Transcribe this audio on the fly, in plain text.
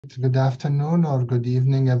Good afternoon or good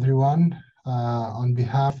evening, everyone. On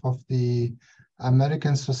behalf of the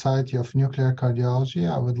American Society of Nuclear Cardiology,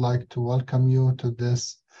 I would like to welcome you to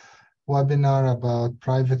this webinar about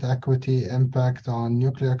private equity impact on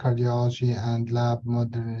nuclear cardiology and lab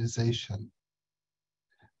modernization.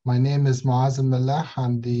 My name is Muaz Al-Mallah.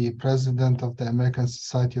 I'm the president of the American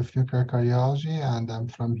Society of Nuclear Cardiology, and I'm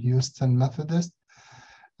from Houston Methodist.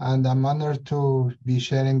 And I'm honored to be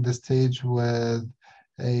sharing the stage with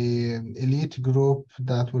an elite group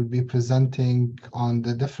that will be presenting on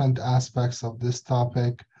the different aspects of this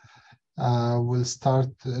topic. We'll start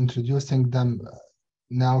introducing them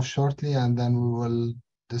now shortly, and then we will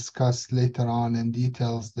discuss later on in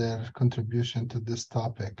details their contribution to this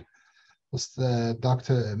topic.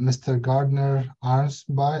 Mr. Gardner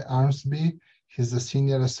Armsby, he's a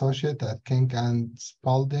senior associate at King and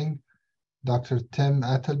Spalding. Dr. Tim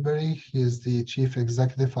Atterbury, he is the Chief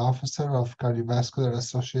Executive Officer of Cardiovascular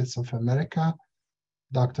Associates of America.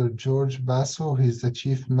 Dr. George Basu, he's the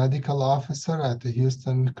Chief Medical Officer at the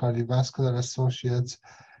Houston Cardiovascular Associates.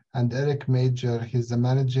 And Eric Major, he's the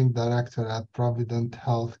Managing Director at Provident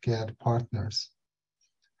Healthcare Partners.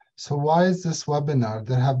 So why is this webinar?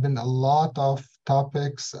 There have been a lot of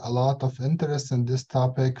topics, a lot of interest in this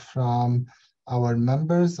topic from our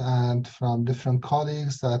members and from different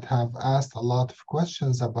colleagues that have asked a lot of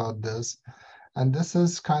questions about this. And this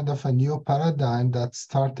is kind of a new paradigm that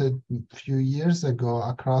started a few years ago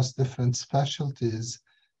across different specialties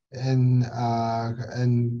in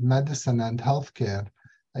medicine and healthcare.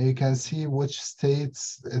 And you can see which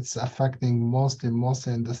states it's affecting mostly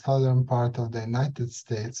in the southern part of the United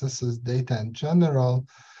States. This is data in general,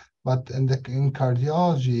 but in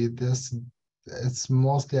cardiology, it's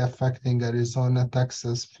mostly affecting Arizona,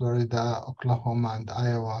 Texas, Florida, Oklahoma, and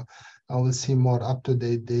Iowa. I will see more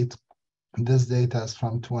up-to-date data. This data is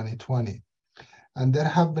from 2020. And there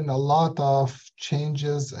have been a lot of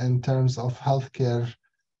changes in terms of healthcare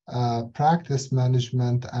practice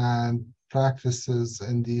management and practices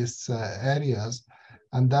in these areas.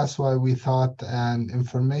 And that's why we thought an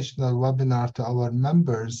informational webinar to our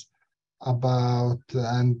members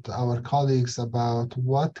and our colleagues about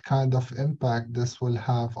what kind of impact this will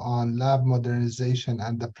have on lab modernization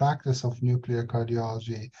and the practice of nuclear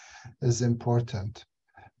cardiology is important.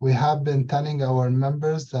 We have been telling our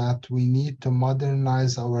members that we need to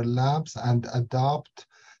modernize our labs and adopt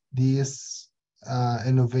these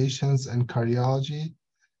innovations in cardiology.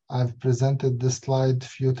 I've presented this slide a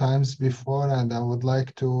few times before, and I would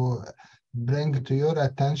like to bring to your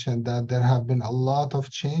attention that there have been a lot of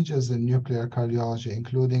changes in nuclear cardiology,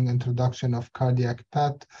 including introduction of cardiac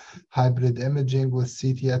PET, hybrid imaging with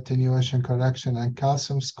CT attenuation correction and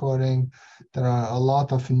calcium scoring. There are a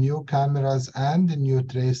lot of new cameras and new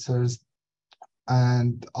tracers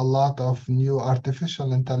and a lot of new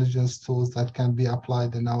artificial intelligence tools that can be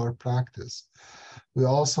applied in our practice. We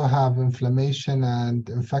also have inflammation and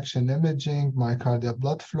infection imaging, myocardial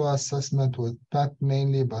blood flow assessment with PET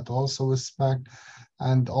mainly, but also with SPECT,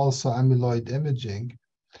 and also amyloid imaging.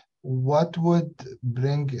 What would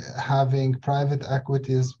bring having private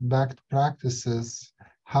equities-backed practices,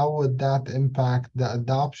 how would that impact the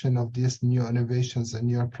adoption of these new innovations in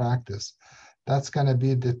your practice? That's going to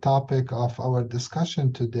be the topic of our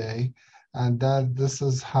discussion today. And this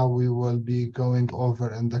is how we will be going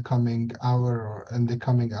over in the coming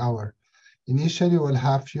hour Initially, we'll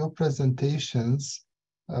have few presentations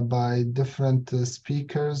by different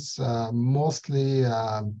speakers, mostly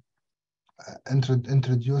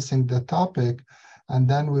introducing the topic, and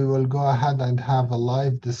then we will go ahead and have a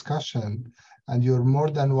live discussion. And you're more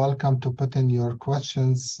than welcome to put in your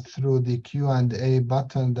questions through the Q&A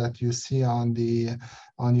button that you see on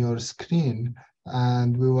your screen.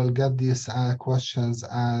 And we will get these questions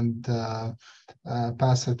and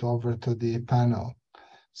pass it over to the panel.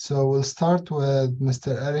 So we'll start with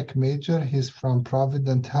Mr. Eric Major. He's from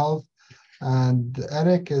Provident Health. And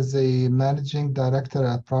Eric is a managing director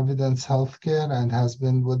at Providence Healthcare and has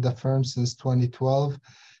been with the firm since 2012.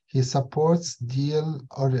 He supports deal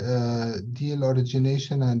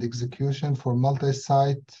origination and execution for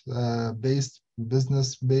multi-site based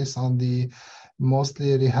business based on the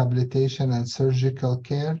mostly rehabilitation and surgical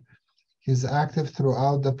care. He's active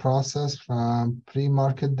throughout the process from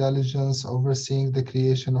pre-market diligence, overseeing the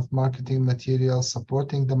creation of marketing materials,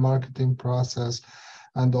 supporting the marketing process,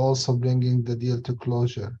 and also bringing the deal to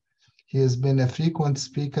closure. He has been a frequent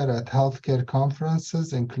speaker at healthcare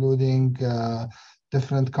conferences, including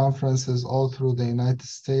different conferences all through the United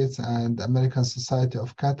States and American Society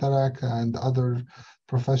of Cataract and other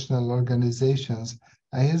professional organizations.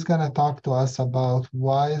 And he's going to talk to us about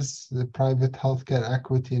why is the private healthcare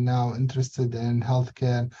equity now interested in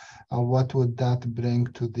healthcare, and what would that bring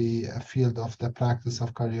to the field of the practice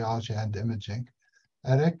of cardiology and imaging.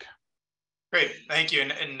 Eric? Great, thank you,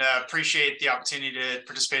 and appreciate the opportunity to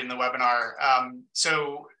participate in the webinar.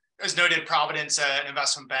 So as noted, Providence, an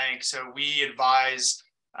investment bank, so we advise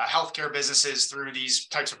healthcare businesses through these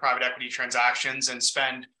types of private equity transactions and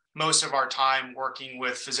spend most of our time working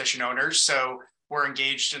with physician owners. So we're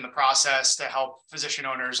engaged in the process to help physician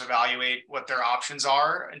owners evaluate what their options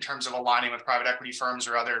are in terms of aligning with private equity firms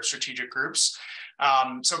or other strategic groups.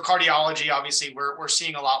 So cardiology, obviously, we're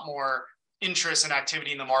seeing a lot more interest and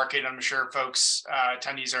activity in the market. I'm sure folks,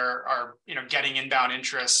 attendees are getting inbound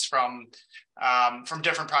interest from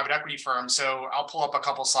different private equity firms. So I'll pull up a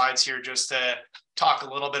couple slides here just to talk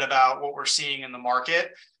a little bit about what we're seeing in the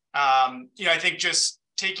market. I think just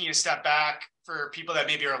taking a step back for people that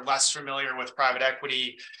maybe are less familiar with private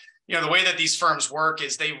equity, the way that these firms work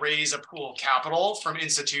is they raise a pool of capital from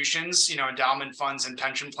institutions, endowment funds and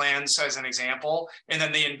pension plans as an example, and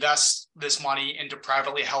then they invest this money into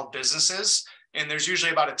privately held businesses. And there's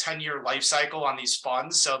usually about a 10-year life cycle on these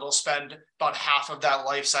funds. So they'll spend about half of that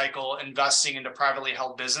life cycle investing into privately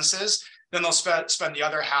held businesses. Then they'll spend the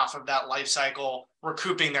other half of that life cycle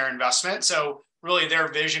recouping their investment. So really their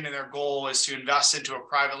vision and their goal is to invest into a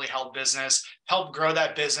privately held business, help grow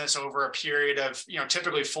that business over a period of,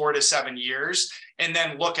 typically 4 to 7 years, and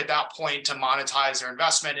then look at that point to monetize their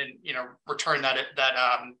investment and, return that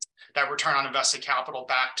return on invested capital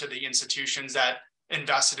back to the institutions that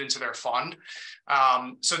invested into their fund.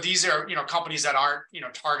 So these are, companies that aren't,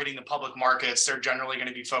 targeting the public markets. They're generally going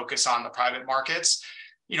to be focused on the private markets.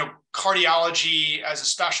 Cardiology as a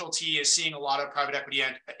specialty is seeing a lot of private equity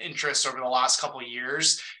interest over the last couple of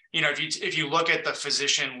years. If you look at the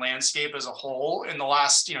physician landscape as a whole, in the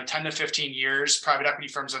last 10 to 15 years, private equity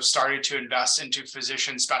firms have started to invest into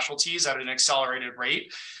physician specialties at an accelerated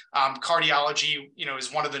rate. Cardiology,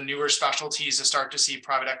 is one of the newer specialties to start to see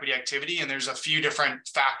private equity activity, and there's a few different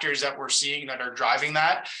factors that we're seeing that are driving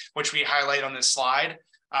that, which we highlight on this slide.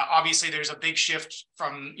 Obviously, there's a big shift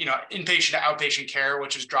from inpatient to outpatient care,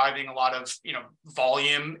 which is driving a lot of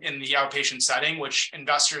volume in the outpatient setting, which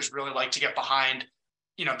investors really like to get behind.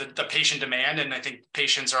 The patient demand, and I think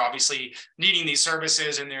patients are obviously needing these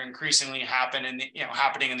services, and they're increasingly happening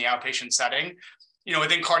in the outpatient setting.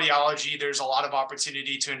 Within cardiology, there's a lot of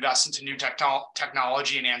opportunity to invest into new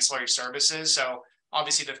technology and ancillary services. So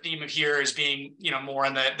obviously the theme of here is being, more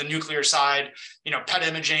on the nuclear side. PET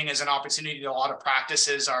imaging is an opportunity that a lot of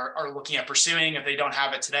practices are looking at pursuing if they don't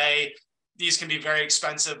have it today. These can be very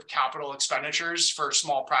expensive capital expenditures for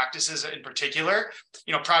small practices in particular.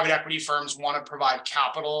 Private equity firms want to provide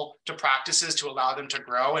capital to practices to allow them to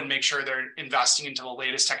grow and make sure they're investing into the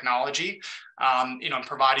latest technology, and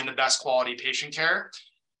providing the best quality patient care.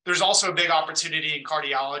 There's also a big opportunity in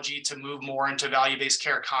cardiology to move more into value-based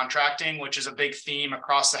care contracting, which is a big theme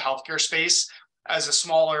across the healthcare space. As a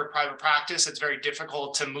smaller private practice, it's very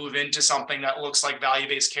difficult to move into something that looks like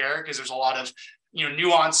value-based care because there's a lot of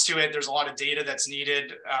nuance to it. There's a lot of data that's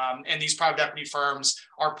needed. And these private equity firms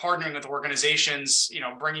are partnering with organizations,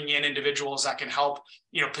 bringing in individuals that can help,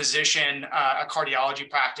 position a cardiology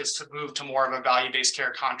practice to move to more of a value-based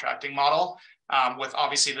care contracting model. With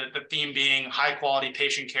obviously the theme being high quality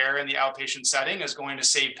patient care in the outpatient setting is going to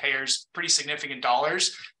save payers pretty significant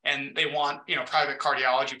dollars. And they want, private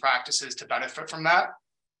cardiology practices to benefit from that.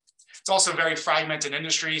 It's also a very fragmented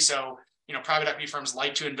industry. So, private equity firms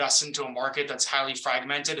like to invest into a market that's highly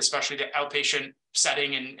fragmented, especially the outpatient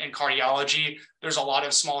setting in cardiology. There's a lot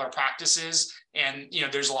of smaller practices, and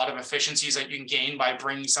there's a lot of efficiencies that you can gain by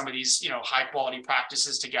bringing some of these high quality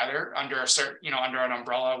practices together under under an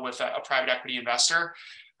umbrella with a private equity investor.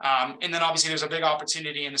 And then obviously there's a big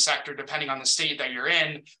opportunity in the sector, depending on the state that you're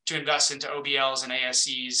in, to invest into OBLs and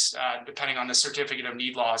ASCs, depending on the certificate of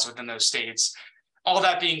need laws within those states. All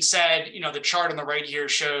that being said, the chart on the right here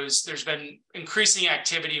shows there's been increasing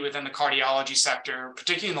activity within the cardiology sector,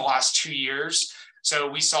 particularly in the last 2 years. So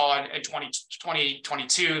we saw in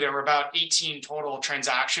 2022, there were about 18 total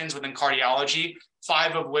transactions within cardiology,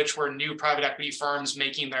 5 of which were new private equity firms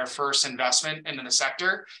making their first investment into the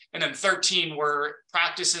sector. And then 13 were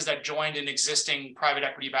practices that joined an existing private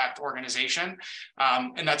equity-backed organization.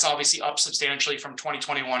 And that's obviously up substantially from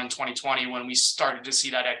 2021 and 2020 when we started to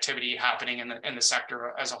see that activity happening in the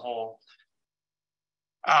sector as a whole.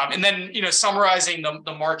 And then, summarizing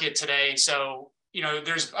the market today. So,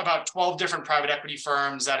 there's about 12 different private equity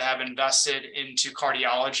firms that have invested into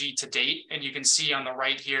cardiology to date. And you can see on the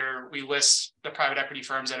right here, we list the private equity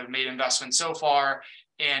firms that have made investments so far.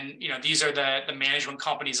 And, these are the management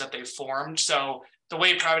companies that they've formed. So the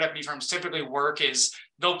way private equity firms typically work is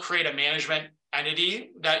they'll create a management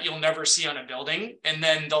entity that you'll never see on a building. And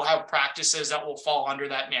then they'll have practices that will fall under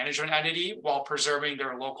that management entity while preserving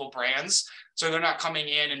their local brands. So they're not coming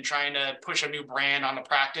in and trying to push a new brand on the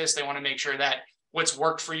practice. They want to make sure that what's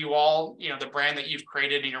worked for you all, the brand that you've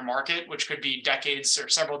created in your market, which could be decades or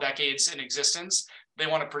several decades in existence, they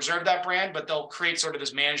want to preserve that brand, but they'll create sort of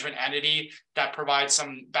this management entity that provides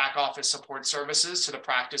some back office support services to the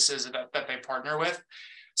practices that they partner with.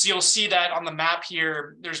 So you'll see that on the map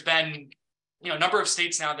here, there's been a number of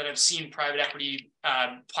states now that have seen private equity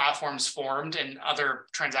platforms formed and other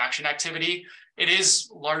transaction activity. It is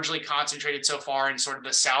largely concentrated so far in sort of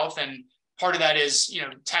the South, and part of that is,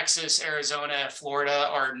 Texas, Arizona, Florida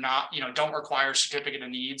are not, don't require certificate of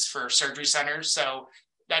needs for surgery centers. So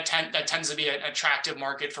that tends to be an attractive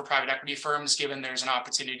market for private equity firms, given there's an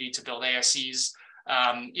opportunity to build ASCs,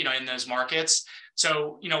 in those markets.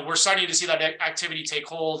 So, we're starting to see that activity take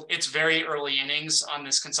hold. It's very early innings on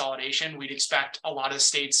this consolidation. We'd expect a lot of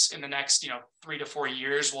states in the next, 3 to 4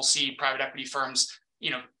 years, we'll see private equity firms,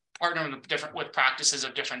 partner with practices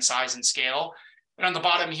of different size and scale. And on the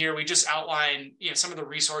bottom here, we just outline, some of the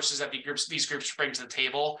resources that these groups bring to the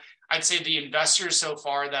table. I'd say the investors so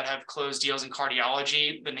far that have closed deals in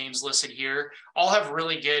cardiology, the names listed here, all have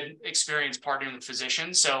really good experience partnering with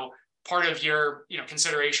physicians. So part of your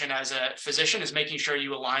consideration as a physician is making sure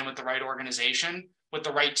you align with the right organization, with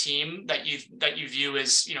the right team that you view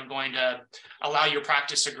as going to allow your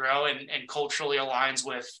practice to grow and culturally aligns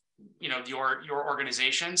with your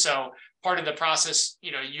organization. So part of the process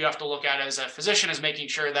you have to look at as a physician is making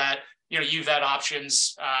sure that you vet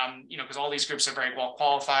options, because all these groups are very well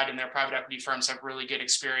qualified and their private equity firms have really good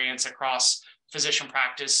experience across physician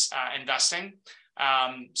practice investing.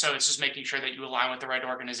 So it's just making sure that you align with the right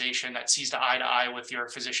organization that sees eye to eye with your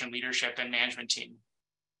physician leadership and management team.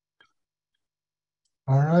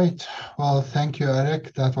 All right. Well, thank you,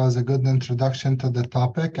 Eric. That was a good introduction to the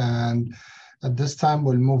topic. And at this time,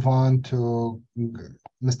 we'll move on to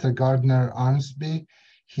Mr. Gardner Armsby.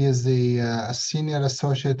 He is the senior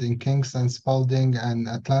associate in King's and Spalding and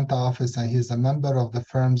Atlanta office, and he's a member of the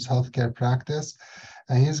firm's healthcare practice.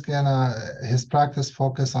 And his practice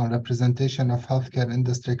focus on representation of healthcare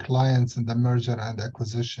industry clients in the merger and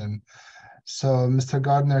acquisition. So, Mr.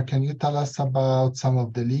 Gardner, can you tell us about some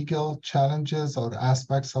of the legal challenges or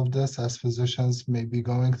aspects of this as physicians may be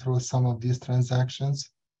going through some of these transactions?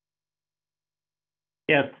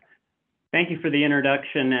 Yes. Thank you for the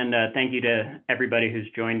introduction, and thank you to everybody who's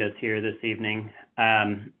joined us here this evening.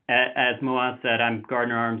 As Moaz said, I'm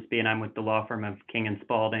Gardner Armsby, and I'm with the law firm of King and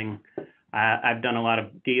Spalding. I've done a lot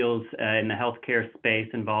of deals in the healthcare space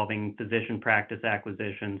involving physician practice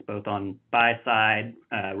acquisitions, both on buy side,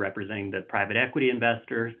 representing the private equity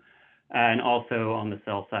investors, and also on the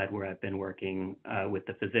sell side, where I've been working with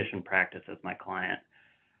the physician practice as my client.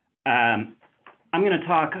 I'm going to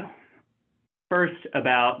talk first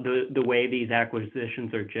about the way these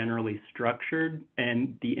acquisitions are generally structured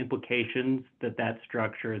and the implications that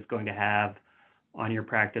structure is going to have on your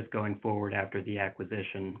practice going forward after the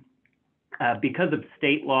acquisition. Because of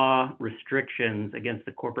state law restrictions against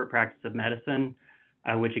the corporate practice of medicine,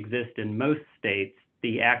 which exist in most states,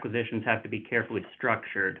 the acquisitions have to be carefully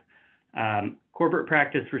structured. Corporate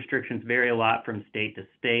practice restrictions vary a lot from state to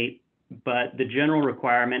state, but the general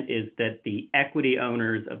requirement is that the equity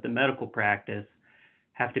owners of the medical practice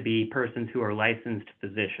have to be persons who are licensed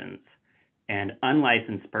physicians, and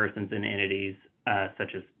unlicensed persons and entities,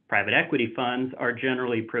 such as private equity funds, are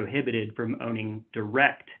generally prohibited from owning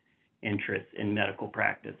direct interests in medical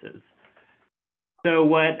practices. So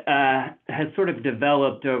what has sort of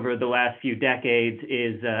developed over the last few decades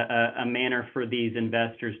is a manner for these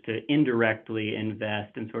investors to indirectly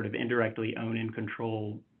invest and sort of indirectly own and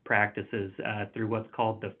control practices through what's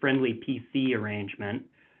called the friendly PC arrangement.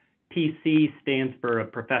 PC stands for a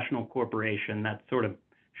professional corporation. That's sort of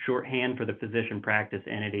shorthand for the physician practice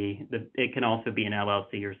entity. It can also be an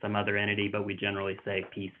LLC or some other entity, but we generally say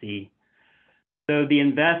PC. So the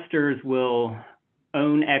investors will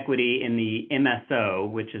own equity in the MSO,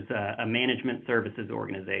 which is a management services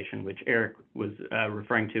organization, which Eric was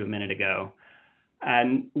referring to a minute ago.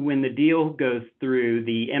 And when the deal goes through,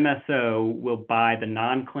 the MSO will buy the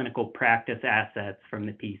non-clinical practice assets from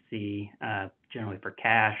the PC, generally for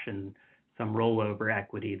cash and some rollover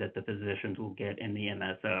equity that the physicians will get in the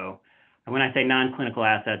MSO. And when I say non-clinical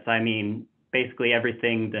assets, I mean basically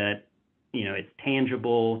everything that is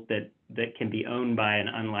tangible that can be owned by an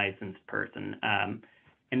unlicensed person.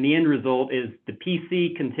 And the end result is the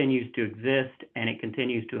PC continues to exist and it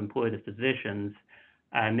continues to employ the physicians,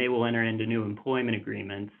 and they will enter into new employment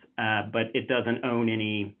agreements, but it doesn't own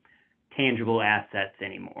any tangible assets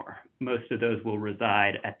anymore. Most of those will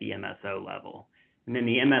reside at the MSO level. And then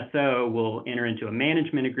the MSO will enter into a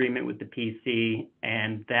management agreement with the PC,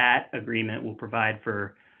 and that agreement will provide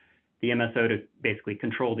for the MSO to basically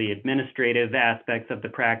control the administrative aspects of the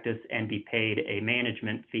practice and be paid a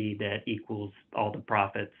management fee that equals all the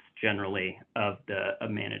profits generally of the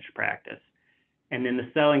managed practice. And then the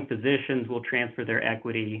selling physicians will transfer their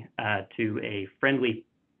equity to a friendly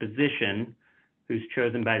physician who's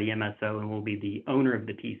chosen by the MSO and will be the owner of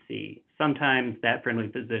the PC. Sometimes that friendly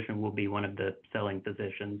physician will be one of the selling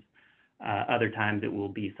physicians. Other times it will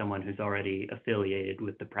be someone who's already affiliated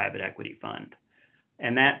with the private equity fund.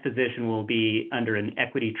 And that physician will be under an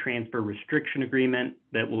equity transfer restriction agreement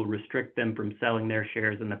that will restrict them from selling their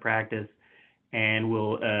shares in the practice, and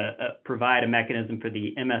will provide a mechanism for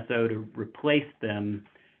the MSO to replace them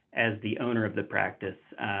as the owner of the practice,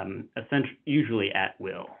 essentially, usually at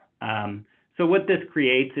will. So what this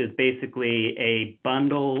creates is basically a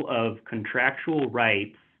bundle of contractual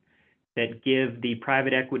rights that give the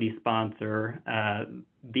private equity sponsor,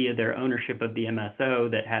 via their ownership of the MSO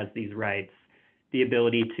that has these rights, the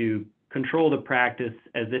ability to control the practice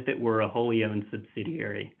as if it were a wholly owned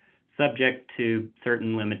subsidiary, subject to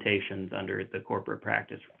certain limitations under the corporate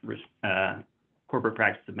practice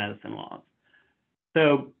of medicine laws.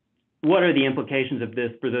 So what are the implications of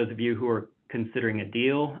this for those of you who are considering a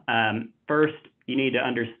deal? First, you need to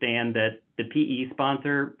understand that the PE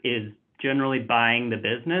sponsor is generally buying the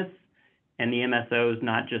business and the MSO is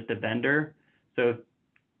not just a vendor. So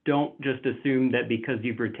don't just assume that because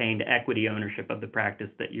you've retained equity ownership of the practice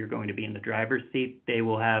that you're going to be in the driver's seat. They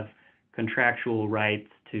will have contractual rights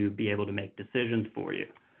to be able to make decisions for you.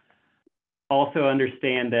 Also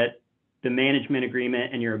understand that the management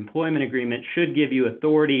agreement and your employment agreement should give you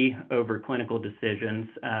authority over clinical decisions.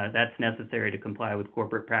 That's necessary to comply with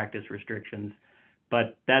corporate practice restrictions,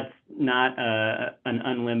 but that's not an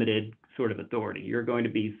unlimited sort of authority. You're going to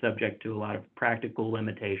be subject to a lot of practical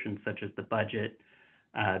limitations, such as the budget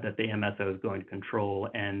that the MSO is going to control,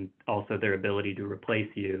 and also their ability to replace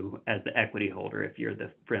you as the equity holder if you're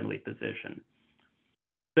the friendly physician.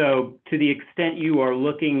 So to the extent you are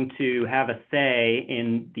looking to have a say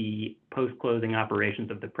in the post-closing operations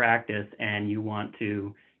of the practice, and you want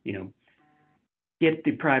to, get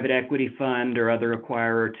the private equity fund or other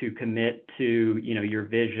acquirer to commit to, your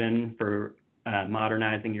vision for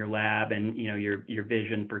modernizing your lab and, your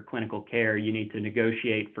vision for clinical care, you need to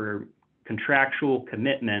negotiate for contractual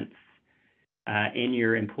commitments in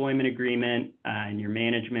your employment agreement, in your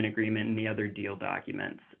management agreement, and the other deal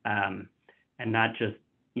documents, and not just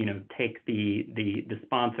take the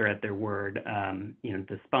sponsor at their word.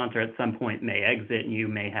 The sponsor at some point may exit, and you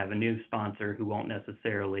may have a new sponsor who won't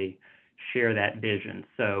necessarily share that vision.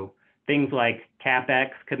 So things like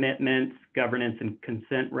CapEx commitments, governance and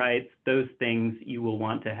consent rights, those things you will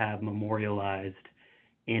want to have memorialized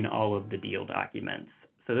in all of the deal documents.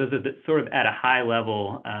 So those are sort of at a high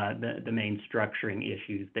level, the main structuring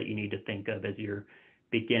issues that you need to think of as you're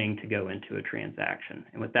beginning to go into a transaction.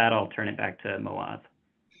 And with that, I'll turn it back to Moaz.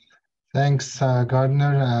 Thanks,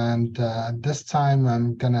 Gardner. And at this time,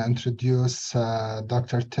 I'm going to introduce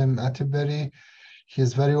Dr. Tim Atterbury. He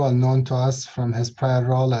is very well known to us from his prior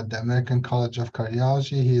role at the American College of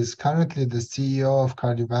Cardiology. He is currently the CEO of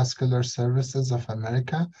Cardiovascular Services of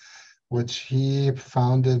America, which he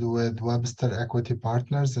founded with Webster Equity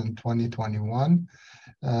Partners in 2021.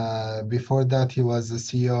 Before that, he was the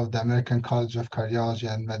CEO of the American College of Cardiology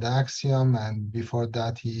and MedAxiom, and before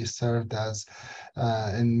that, he served as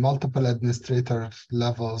in multiple administrator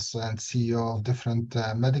levels and CEO of different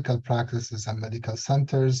medical practices and medical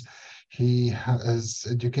centers. He has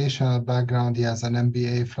educational background. He has an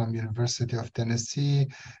MBA from University of Tennessee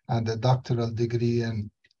and a doctoral degree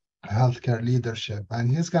in healthcare leadership.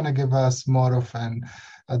 And he's going to give us more of an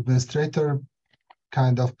administrator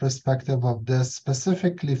kind of perspective of this,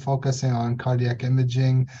 specifically focusing on cardiac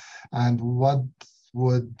imaging and what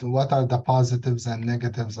are the positives and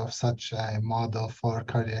negatives of such a model for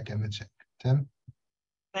cardiac imaging. Tim?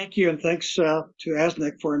 Thank you, and thanks to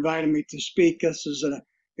ASNIC for inviting me to speak. This is an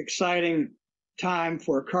exciting time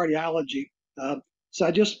for cardiology.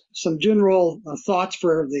 So some general thoughts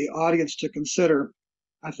for the audience to consider.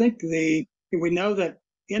 I think we know that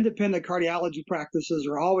independent cardiology practices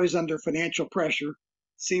are always under financial pressure. It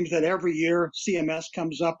seems that every year CMS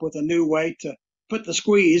comes up with a new way to put the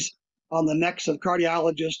squeeze on the necks of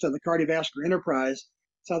cardiologists and the cardiovascular enterprise.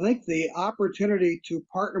 So I think the opportunity to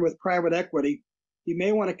partner with private equity, you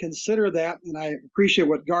may want to consider that, and I appreciate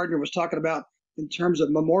what Gardner was talking about in terms of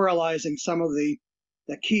memorializing some of the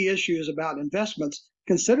key issues about investments.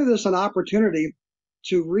 Consider this an opportunity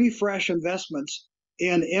to refresh investments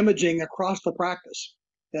in imaging across the practice.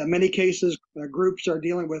 In many cases, groups are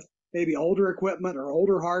dealing with maybe older equipment or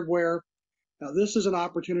older hardware. Now, this is an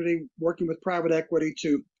opportunity working with private equity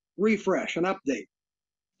to refresh and update,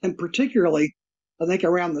 and particularly, I think,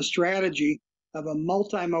 around the strategy of a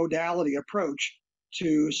multimodality approach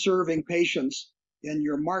to serving patients in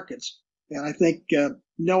your markets. And I think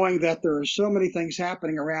knowing that there are so many things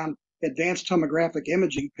happening around advanced tomographic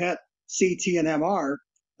imaging, PET, CT, and MR,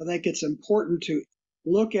 I think it's important to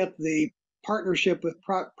look at the partnership with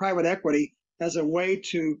private equity as a way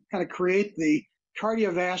to kind of create the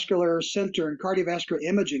cardiovascular center and cardiovascular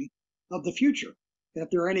imaging of the future. And if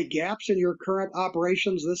there are any gaps in your current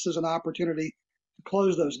operations, this is an opportunity to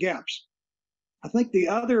close those gaps. I think the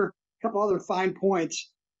other couple other fine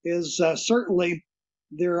points is certainly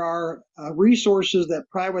there are resources that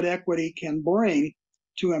private equity can bring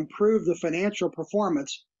to improve the financial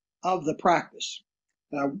performance of the practice.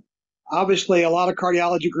 Obviously, a lot of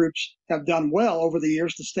cardiology groups have done well over the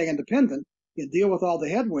years to stay independent and deal with all the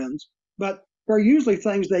headwinds, but there are usually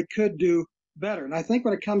things they could do better. And I think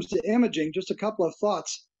when it comes to imaging, just a couple of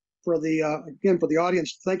thoughts for the again for the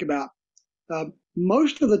audience to think about.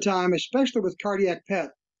 Most of the time, especially with cardiac PET,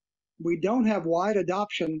 we don't have wide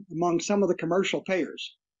adoption among some of the commercial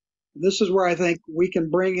payers. This is where I think we can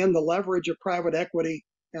bring in the leverage of private equity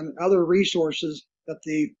and other resources that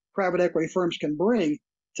the private equity firms can bring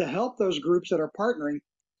to help those groups that are partnering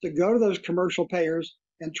to go to those commercial payers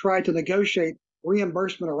and try to negotiate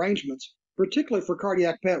reimbursement arrangements, particularly for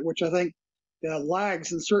cardiac PET, which I think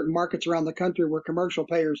lags in certain markets around the country where commercial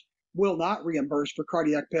payers will not reimburse for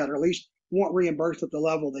cardiac PET, or at least won't reimburse at the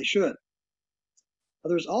level they should.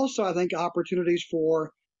 There's also, I think, opportunities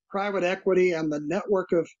for private equity and the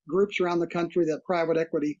network of groups around the country that private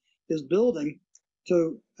equity is building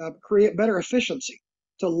to create better efficiency,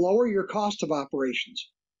 to lower your cost of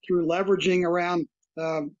operations through leveraging around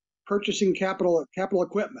purchasing capital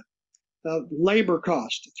equipment, labor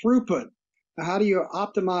cost, throughput. How do you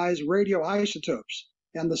optimize radioisotopes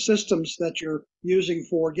and the systems that you're using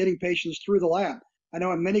for getting patients through the lab? I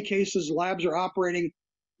know in many cases labs are operating,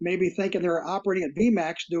 maybe thinking they're operating at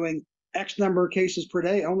Vmax, doing X number of cases per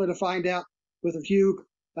day, only to find out with a few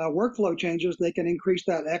workflow changes, they can increase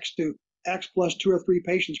that X to X plus 2 or 3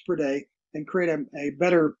 patients per day and create a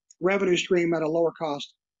better revenue stream at a lower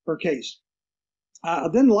cost per case.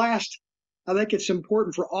 Then last, I think it's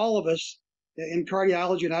important for all of us in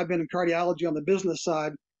cardiology, and I've been in cardiology on the business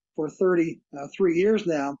side for 33 years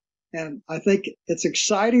now, and I think it's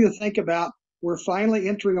exciting to think about we're finally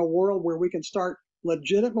entering a world where we can start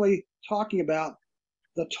legitimately talking about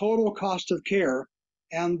the total cost of care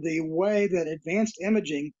and the way that advanced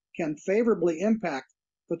imaging can favorably impact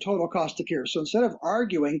the total cost of care. So instead of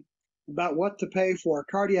arguing about what to pay for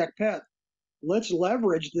cardiac PET, let's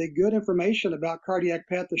leverage the good information about cardiac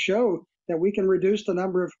PET to show that we can reduce the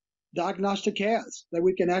number of diagnostic caths, that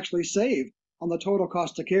we can actually save on the total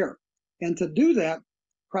cost of care. And to do that,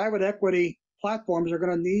 private equity platforms are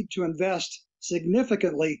going to need to invest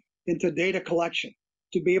significantly into data collection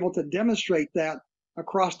to be able to demonstrate that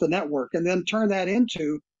across the network and then turn that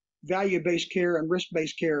into value-based care and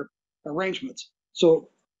risk-based care arrangements. So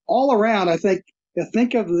all around, I think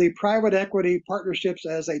of the private equity partnerships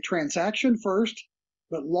as a transaction first,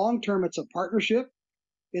 but long-term it's a partnership.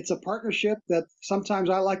 It's a partnership that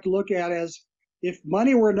sometimes I like to look at as if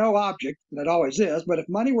money were no object, and it always is, but if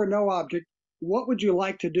money were no object, what would you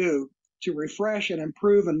like to do to refresh and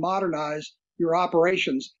improve and modernize your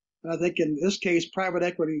operations? And I think in this case, private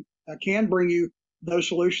equity can bring you those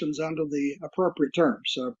solutions under the appropriate terms.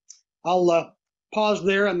 So I'll pause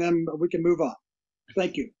there and then we can move on.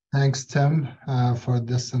 Thank you. Thanks, Tim, for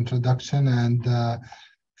this introduction. And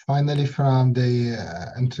finally, from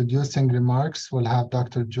the introducing remarks, we'll have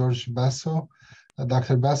Dr. George Basso.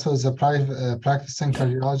 Dr. Basso is a practicing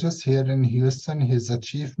cardiologist here in Houston. He's the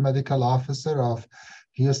Chief Medical Officer of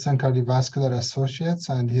Houston Cardiovascular Associates,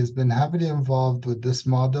 and he's been heavily involved with this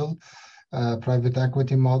model, private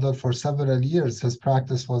equity model, for several years. His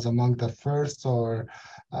practice was among the first or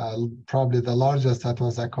probably the largest that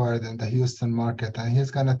was acquired in the Houston market. And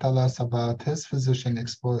he's going to tell us about his physician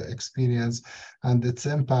experience and its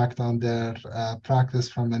impact on their practice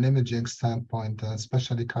from an imaging standpoint,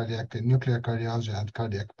 especially nuclear cardiology and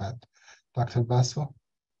cardiac PET. Dr. Basso?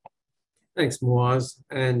 Thanks, Muaz.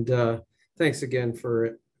 And thanks again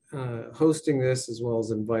for hosting this as well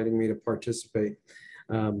as inviting me to participate.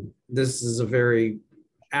 This is a very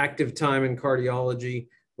active time in cardiology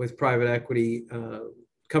with private equity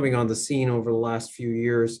coming on the scene over the last few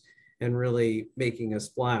years and really making a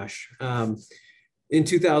splash. In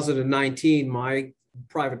 2019, my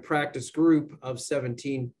private practice group of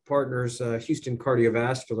 17 partners, Houston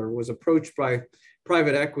Cardiovascular, was approached by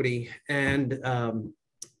private equity, and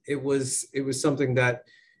it was something that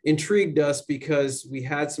intrigued us because we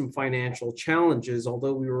had some financial challenges.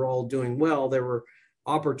 Although we were all doing well, there were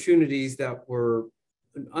opportunities that were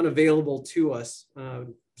unavailable to us,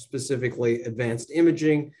 specifically advanced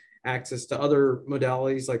imaging, access to other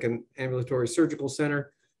modalities like an ambulatory surgical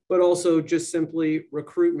center, but also just simply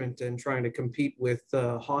recruitment and trying to compete with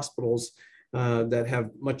hospitals that have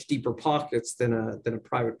much deeper pockets than a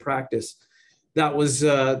private practice. That was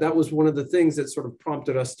one of the things that sort of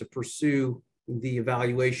prompted us to pursue the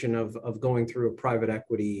evaluation of going through a private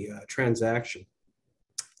equity transaction.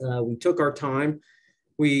 We took our time.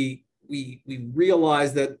 We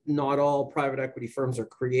realized that not all private equity firms are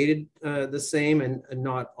created the same, and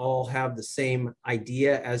not all have the same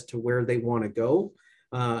idea as to where they want to go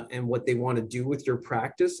and what they want to do with your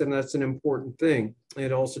practice. And that's an important thing.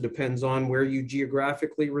 It also depends on where you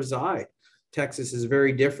geographically reside. Texas is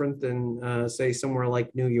very different than, say, somewhere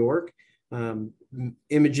like New York.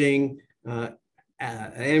 Imaging,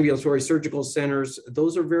 ambulatory surgical centers,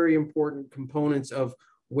 those are very important components of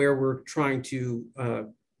where we're trying to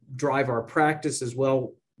drive our practice, as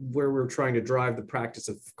well where we're trying to drive the practice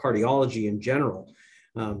of cardiology in general.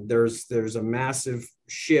 There's a massive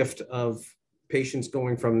shift of patients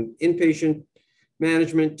going from inpatient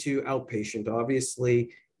management to outpatient.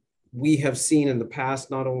 Obviously, we have seen in the past,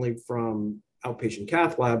 not only from outpatient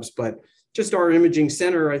cath labs, but just our imaging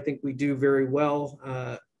center, I think we do very well,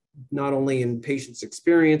 not only in patients'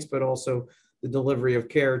 experience, but also the delivery of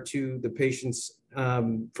care to the patients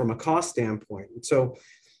from a cost standpoint. And so,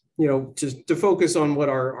 you know, to focus on what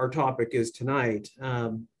our topic is tonight,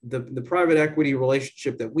 the private equity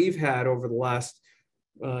relationship that we've had over the last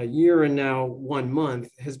year and now 1 month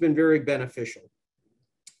has been very beneficial.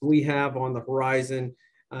 We have on the horizon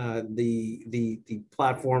the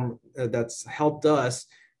platform that's helped us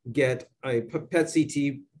get a PET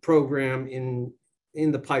CT program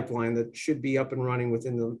in the pipeline that should be up and running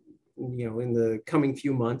within in the coming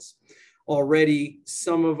few months. Already,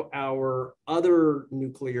 some of our other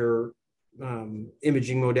nuclear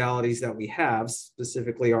imaging modalities that we have,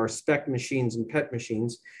 specifically our SPECT machines and PET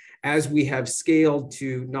machines, as we have scaled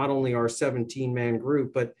to not only our 17-man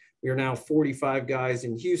group, but we are now 45 guys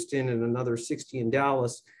in Houston and another 60 in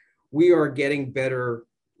Dallas. We are getting better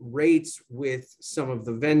rates with some of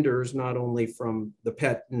the vendors, not only from the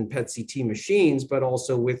PET and PET CT machines, but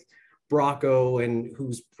also with Bracco, and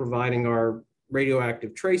who's providing our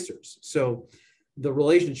radioactive tracers. So the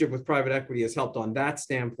relationship with private equity has helped on that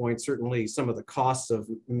standpoint. Certainly some of the costs of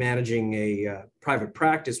managing a private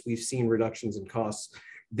practice, we've seen reductions in costs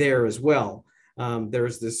there as well.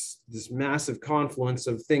 There's this massive confluence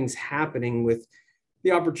of things happening with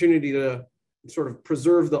the opportunity to sort of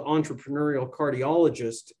preserve the entrepreneurial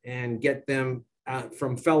cardiologist and get them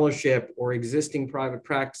from fellowship or existing private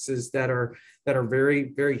practices that are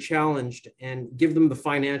very, very challenged, and give them the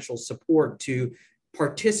financial support to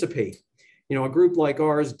participate. You know, a group like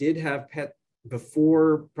ours did have PET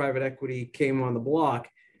before private equity came on the block,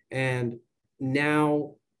 and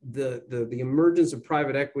now the emergence of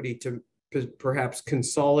private equity to perhaps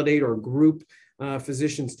consolidate or group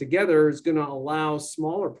physicians together is going to allow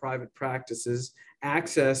smaller private practices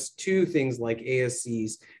access to things like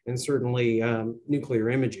ASCs and certainly nuclear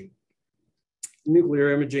imaging.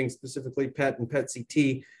 Nuclear imaging, specifically PET and PET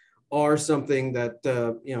CT, are something that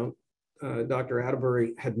Dr.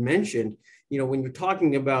 Atterbury had mentioned. You know, when you're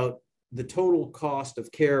talking about the total cost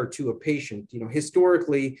of care to a patient, you know,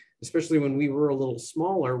 historically, especially when we were a little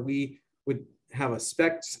smaller, we would have a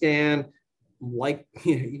SPECT scan,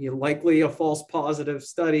 likely a false positive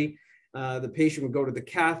study. The patient would go to the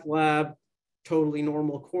cath lab, totally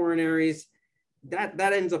normal coronaries.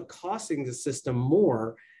 That ends up costing the system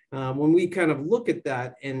more. When we kind of look at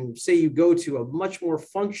that and say you go to a much more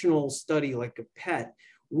functional study like a PET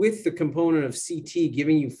with the component of CT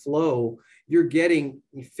giving you flow, you're getting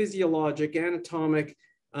physiologic, anatomic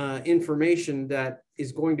information that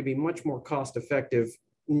is going to be much more cost effective,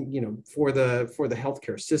 you know, for the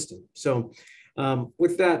healthcare system. So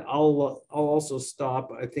with that, I'll also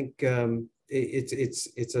stop. I think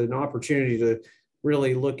it's an opportunity to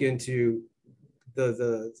really look into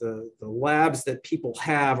the labs that people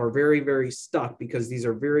have are very, very stuck because these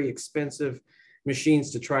are very expensive machines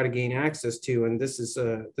to try to gain access to, and this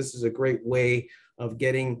is a great way of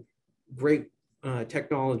getting great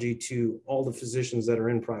technology to all the physicians that are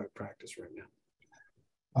in private practice right now.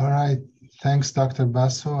 All right, thanks, Dr.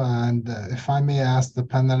 Basu. And if I may ask the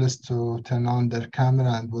panelists to turn on their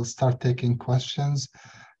camera, and we'll start taking questions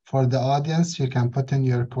For the audience, you can put in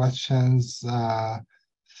your questions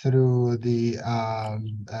through the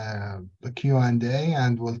Q&A,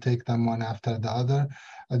 and we'll take them one after the other.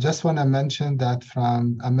 I just want to mention that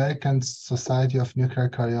from American Society of Nuclear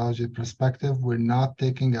Cardiology perspective, we're not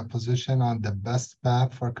taking a position on the best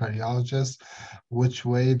path for cardiologists, which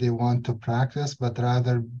way they want to practice, but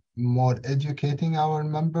rather more educating our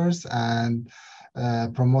members and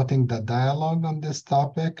promoting the dialogue on this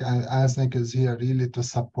topic. And ASNC is here really to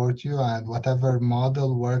support you, and whatever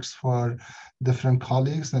model works for different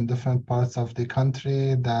colleagues in different parts of the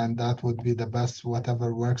country, then that would be the best,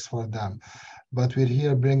 whatever works for them. But we're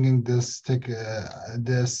here bringing this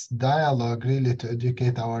dialogue really to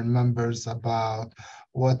educate our members about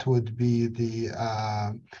what would be the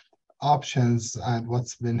options and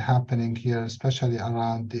what's been happening here, especially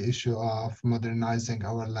around the issue of modernizing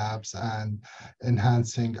our labs and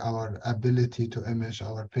enhancing our ability to image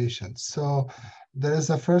our patients. So there is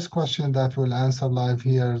a first question that we'll answer live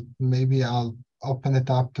here. Maybe I'll open it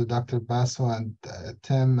up to Dr. Basu and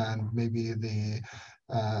Tim, and maybe the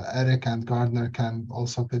Eric and Gardner can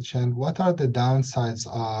also pitch in. What are the downsides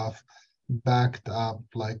of backed up?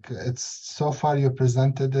 Like, it's so far you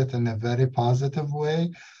presented it in a very positive way.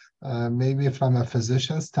 Maybe from a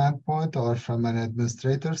physician standpoint or from an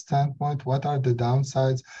administrator standpoint, what are the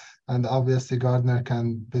downsides? And obviously Gardner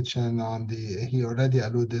can pitch in on he already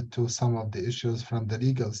alluded to some of the issues from the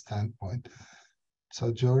legal standpoint.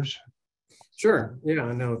 So George? Sure,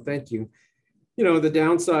 yeah, no, thank you. You know, the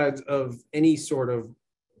downsides of any sort of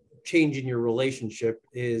change in your relationship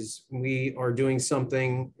is we are doing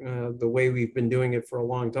something the way we've been doing it for a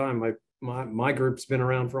long time. My group's been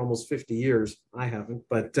around for almost 50 years. I haven't,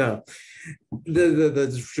 but the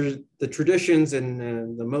traditions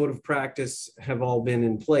and the mode of practice have all been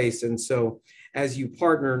in place. And so as you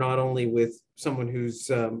partner not only with someone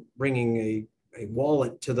who's bringing a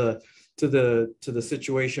wallet to the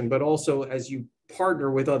situation, but also as you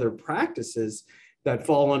partner with other practices that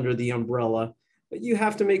fall under the umbrella, you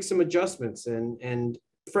have to make some adjustments. And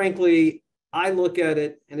frankly, I look at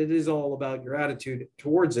it, and it is all about your attitude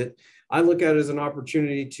towards it. I look at it as an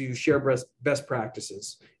opportunity to share best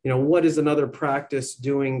practices. You know, what is another practice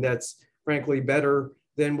doing that's frankly better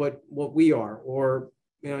than what we are, or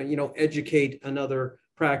you know, educate another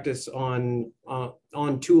practice on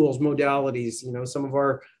tools, modalities. You know, some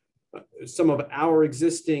of our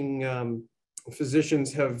existing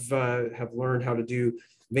physicians have learned how to do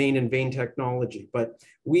vein and vein technology, but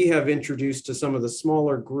we have introduced to some of the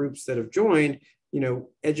smaller groups that have joined, you know,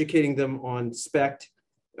 educating them on SPECT,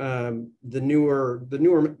 the newer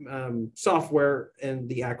software and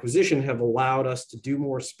the acquisition have allowed us to do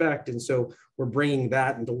more SPECT. And so we're bringing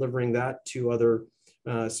that and delivering that to other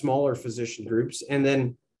smaller physician groups. And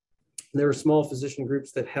then there are small physician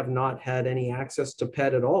groups that have not had any access to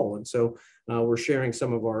PET at all. And so we're sharing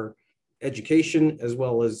some of our education as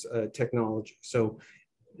well as technology. So,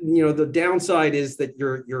 you know, the downside is that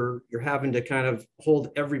you're having to kind of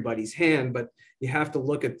hold everybody's hand, but you have to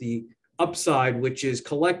look at the upside, which is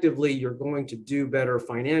collectively you're going to do better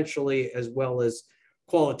financially as well as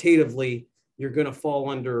qualitatively. You're going to fall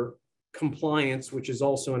under compliance, which is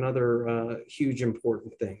also another huge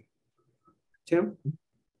important thing. Tim?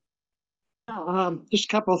 Just a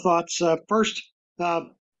couple of thoughts. First,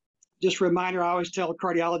 just a reminder, I always tell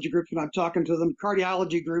cardiology groups when I'm talking to them,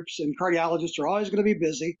 cardiology groups and cardiologists are always going to be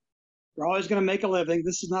busy. They're always going to make a living.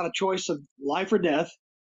 This is not a choice of life or death.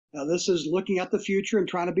 This is looking at the future and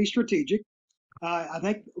trying to be strategic. I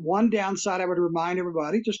think one downside I would remind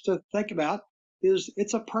everybody just to think about is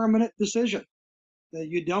it's a permanent decision.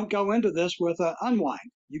 You don't go into this with an unwind.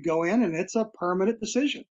 You go in and it's a permanent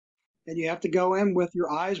decision. And you have to go in with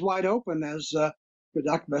your eyes wide open, as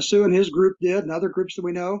Dr. Basu and his group did and other groups that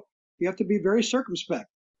we know. You have to be very circumspect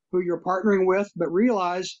who you're partnering with, but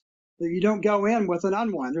realize that you don't go in with an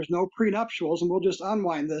unwind. There's no prenuptials, and we'll just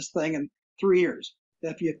unwind this thing in 3 years.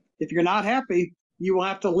 If you're not happy, you will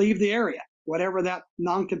have to leave the area, whatever that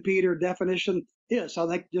non-compete or definition is. So I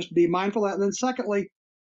think just be mindful of that. And then secondly,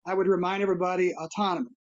 I would remind everybody autonomy.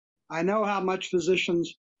 I know how much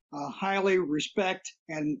physicians highly respect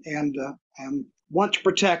and want to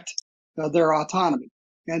protect their autonomy.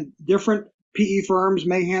 And different PE firms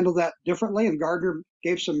may handle that differently. And Gardner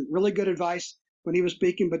gave some really good advice when he was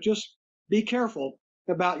speaking, but just be careful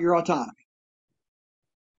about your autonomy.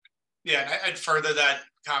 Yeah, I'd further that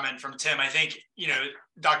comment from Tim. I think, you know,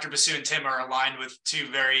 Dr. Basu and Tim are aligned with two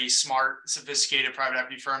very smart, sophisticated private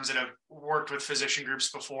equity firms that have worked with physician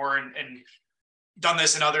groups before and done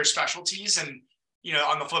this in other specialties. And, you know,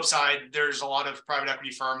 on the flip side, there's a lot of private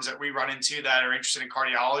equity firms that we run into that are interested in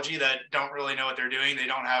cardiology that don't really know what they're doing. They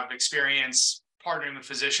don't have experience partnering with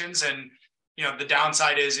physicians. And, the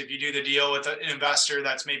downside is if you do the deal with an investor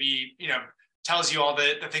that's maybe, tells you all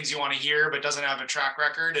the things you want to hear, but doesn't have a track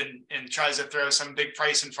record and tries to throw some big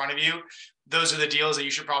price in front of you, those are the deals that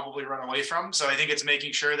you should probably run away from. So I think it's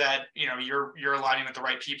making sure that, you're aligning with the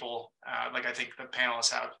right people, like I think the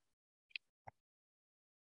panelists have.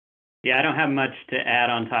 Yeah, I don't have much to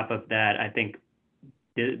add on top of that. I think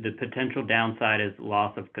the potential downside is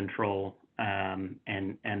loss of control and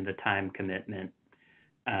the time commitment.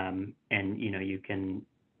 And, you can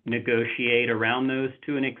negotiate around those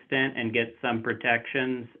to an extent and get some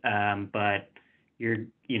protections, but you're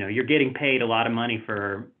getting paid a lot of money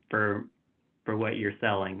for what you're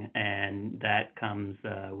selling, and that comes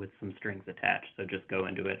with some strings attached. So just go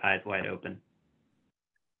into it eyes wide open.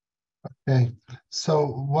 Okay, so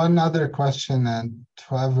one other question, and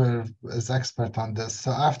whoever is expert on this. So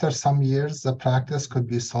after some years, the practice could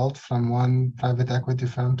be sold from one private equity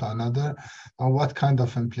firm to another, and what kind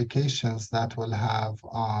of implications that will have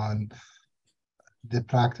on the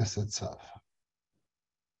practice itself?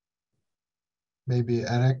 Maybe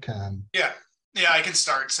Eric and Yeah, I can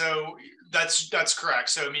start. So that's correct.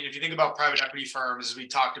 So I mean, if you think about private equity firms, as we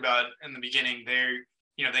talked about in the beginning,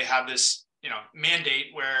 they have this mandate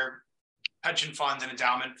where pension funds and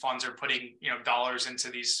endowment funds are putting dollars into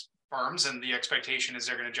these firms, and the expectation is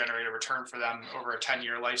they're going to generate a return for them over a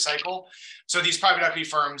 10-year life cycle. So these private equity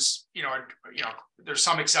firms, there's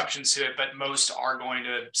some exceptions to it, but most are going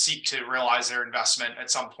to seek to realize their investment at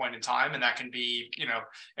some point in time, and that can be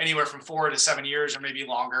anywhere from 4 to 7 years, or maybe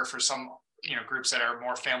longer for some groups that are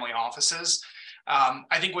more family offices.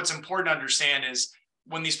 I think what's important to understand is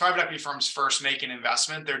when these private equity firms first make an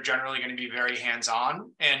investment, they're generally going to be very hands-on,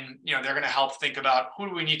 and they're going to help think about who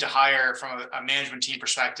do we need to hire from a management team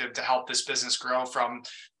perspective to help this business grow from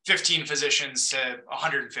 15 physicians to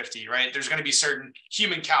 150, right? There's going to be certain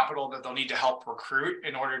human capital that they'll need to help recruit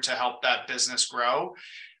in order to help that business grow.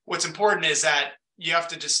 What's important is that you have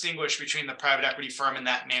to distinguish between the private equity firm and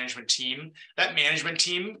that management team. That management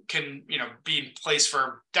team can, be in place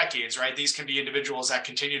for decades, right? These can be individuals that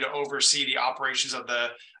continue to oversee the operations of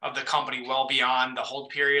the company well beyond the hold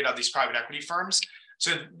period of these private equity firms.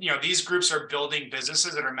 So, these groups are building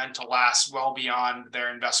businesses that are meant to last well beyond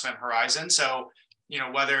their investment horizon. So,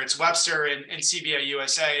 whether it's Webster and CBA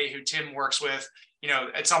USA, who Tim works with,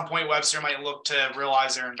 at some point Webster might look to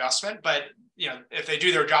realize their investment, but if they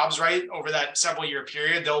do their jobs right over that several year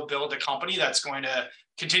period, they'll build a company that's going to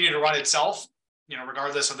continue to run itself,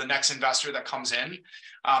 regardless of the next investor that comes in.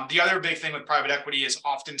 The other big thing with private equity is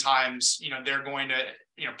oftentimes, they're going to,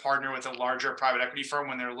 partner with a larger private equity firm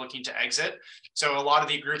when they're looking to exit. So a lot of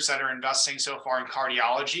the groups that are investing so far in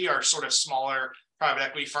cardiology are sort of smaller private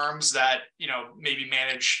equity firms that, maybe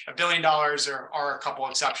manage $1 billion, or are a couple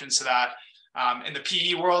exceptions to that. In the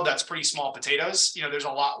PE world, that's pretty small potatoes. There's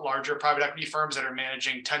a lot larger private equity firms that are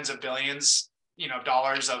managing tens of billions,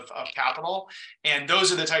 dollars of capital. And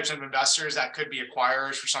those are the types of investors that could be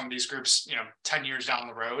acquirers for some of these groups, 10 years down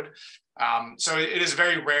the road. So it is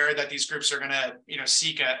very rare that these groups are going to,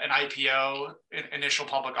 seek an IPO, initial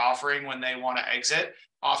public offering, when they want to exit.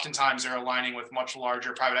 Oftentimes they're aligning with much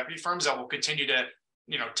larger private equity firms that will continue to,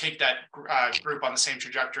 take that group on the same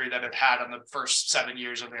trajectory that it had on the first 7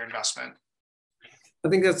 years of their investment. I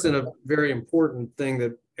think that's a very important thing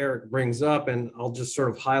that Eric brings up, and I'll just sort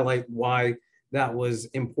of highlight why that was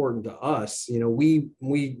important to us.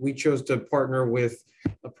 We chose to partner with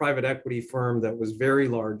a private equity firm that was very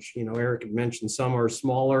large. Eric had mentioned some are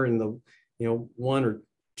smaller in the $1 or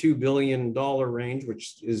 $2 billion range,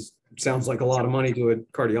 which sounds like a lot of money to a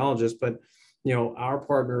cardiologist, but our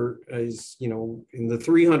partner is in the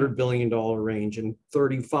 $300 billion range and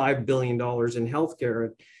 $35 billion in healthcare.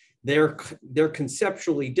 They're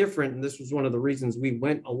conceptually different, and this was one of the reasons we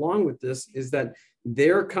went along with this, is that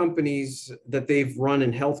their companies that they've run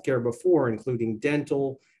in healthcare before, including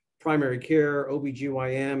dental, primary care,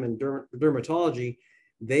 OBGYN, and dermatology,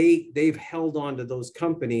 they've held on to those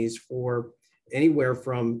companies for anywhere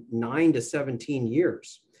from 9 to 17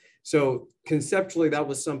 years. So conceptually, that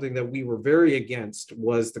was something that we were very against,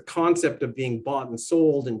 was the concept of being bought and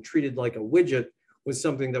sold and treated like a widget was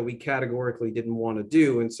something that we categorically didn't want to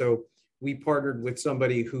do. And so we partnered with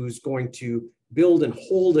somebody who's going to build and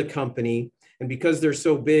hold a company. And because they're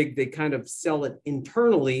so big, they kind of sell it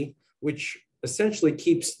internally, which essentially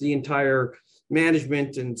keeps the entire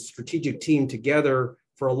management and strategic team together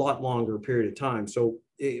for a lot longer period of time. So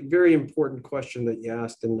a very important question that you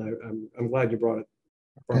asked, and I'm glad you brought it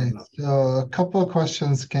up. So a couple of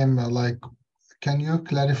questions came, can you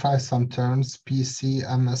clarify some terms, PC,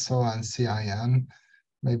 MSO, and CIN?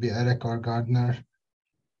 Maybe Eric or Gardner.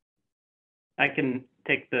 I can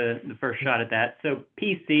take the first shot at that. So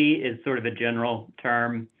PC is sort of a general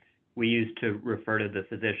term we use to refer to the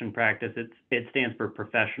physician practice. It stands for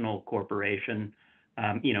professional corporation.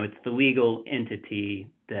 It's the legal entity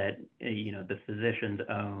that the physicians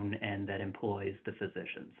own and that employs the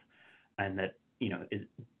physicians, and that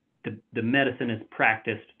the medicine is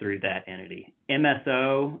practiced through that entity.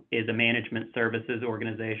 MSO is a management services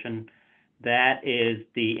organization. That is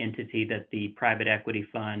the entity that the private equity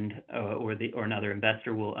fund or another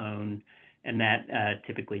investor will own, and that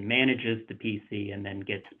typically manages the PC and then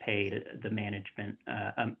gets paid a management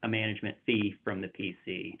fee from the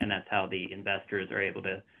PC, and that's how the investors are able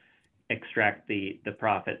to extract the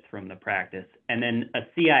profits from the practice. And then a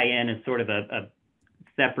CIN is sort of a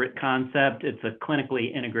separate concept. It's a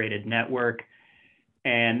clinically integrated network,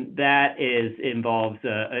 and that involves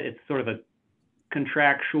it's sort of a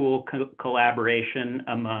contractual collaboration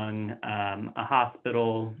among a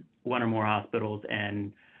hospital, one or more hospitals,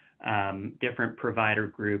 and different provider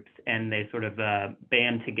groups, and they sort of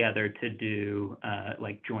band together to do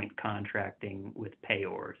like joint contracting with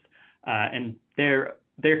payors. And there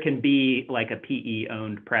can be like a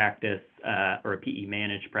PE-owned practice or a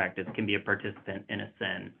PE-managed practice can be a participant in a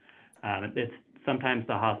CIN. It's sometimes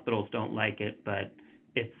the hospitals don't like it, but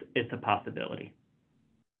it's a possibility.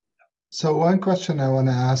 So one question I want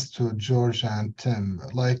to ask to George and Tim,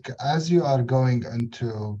 like as you are going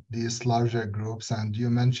into these larger groups, and you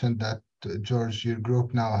mentioned that, George, your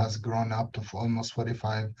group now has grown up to almost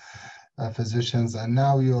 45 physicians, and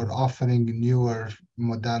now you're offering newer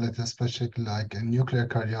modalities, especially like in nuclear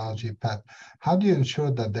cardiology, PET. How do you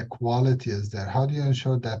ensure that the quality is there? How do you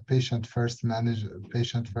ensure that patient first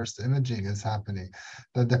imaging is happening,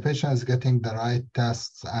 that the patient is getting the right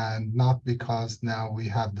tests, and not because now we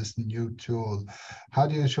have this new tool? How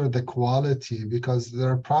do you ensure the quality? Because there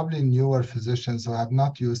are probably newer physicians who have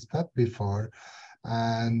not used PET before,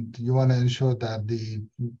 and you want to ensure that the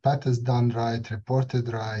PET is done right,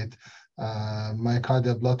 reported right,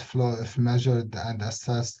 myocardial blood flow if measured and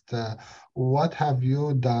assessed. What have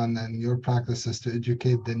you done in your practices to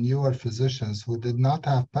educate the newer physicians who did not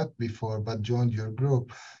have PET before but joined your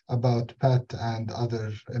group about PET and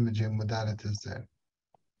other imaging modalities there?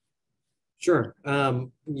 Sure.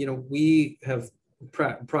 We have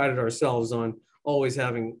prided ourselves on always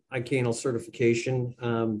having ICANN certification.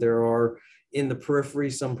 There are in the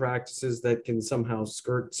periphery some practices that can somehow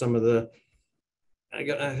skirt some of the, I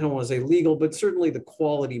don't want to say legal, but certainly the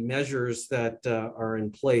quality measures that are in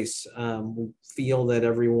place. We feel that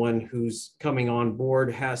everyone who's coming on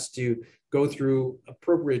board has to go through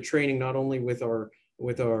appropriate training, not only with our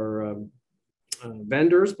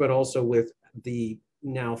vendors, but also with the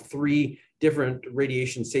now 3 different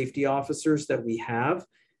radiation safety officers that we have.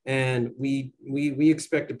 And we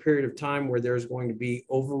expect a period of time where there's going to be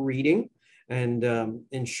overreading and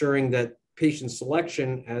ensuring that patient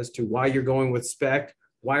selection as to why you're going with SPECT,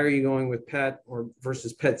 why are you going with PET or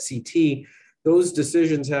versus PET CT, those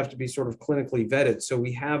decisions have to be sort of clinically vetted. So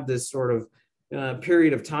we have this sort of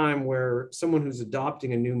period of time where someone who's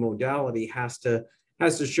adopting a new modality has to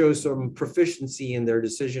show some proficiency in their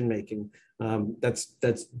decision making. That's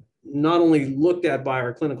not only looked at by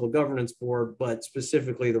our clinical governance board, but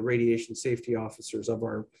specifically the radiation safety officers of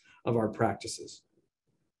our practices.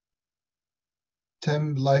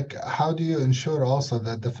 Tim, like, how do you ensure also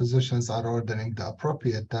that the physicians are ordering the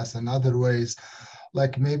appropriate tests in other ways?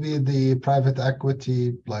 Like maybe the private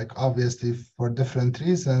equity, like obviously for different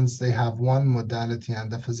reasons, they have one modality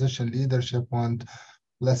and the physician leadership want,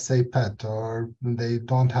 let's say, PET, or they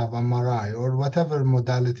don't have MRI or whatever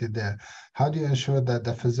modality there. How do you ensure that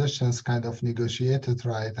the physicians kind of negotiate it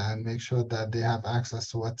right and make sure that they have access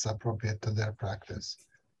to what's appropriate to their practice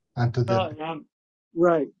and to their...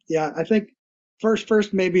 Right. Yeah, I think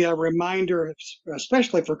first, maybe a reminder,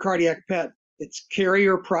 especially for cardiac PET, it's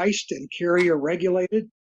carrier priced and carrier regulated.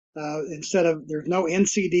 Instead of, there's no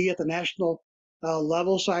NCD at the national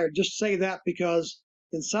level. So I just say that because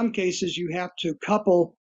in some cases you have to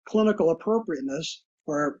couple clinical appropriateness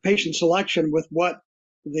or patient selection with what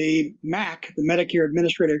the MAC, the Medicare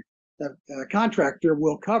Administrative Contractor,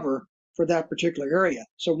 will cover for that particular area.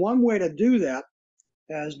 So one way to do that,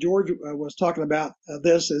 as George was talking about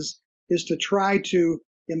this, is to try to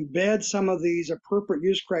embed some of these appropriate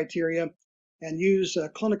use criteria and use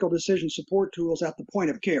clinical decision support tools at the point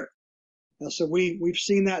of care. So we've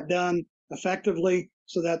seen that done effectively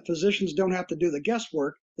so that physicians don't have to do the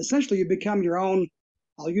guesswork. Essentially, you become your own,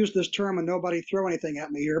 I'll use this term and nobody throw anything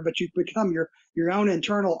at me here, but you become your own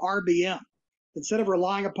internal RBM. Instead of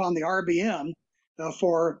relying upon the RBM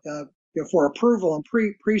for approval and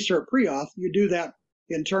pre-cert, pre-auth, you do that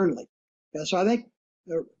internally. So I think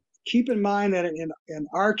keep in mind that in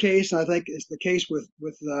our case, and I think it's the case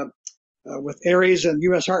with Aries and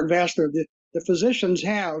U.S. Heart and Vascular, the physicians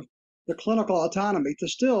have the clinical autonomy to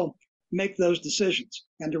still make those decisions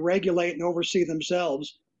and to regulate and oversee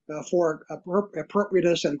themselves for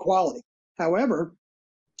appropriateness and quality. However,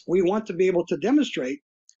 we want to be able to demonstrate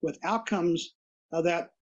with outcomes that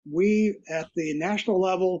we at the national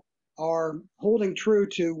level are holding true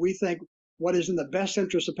to, we think, what is in the best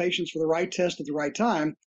interest of patients for the right test at the right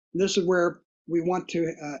time. And this is where we want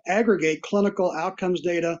to aggregate clinical outcomes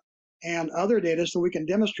data and other data so we can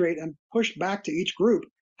demonstrate and push back to each group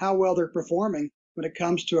how well they're performing when it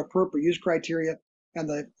comes to appropriate use criteria and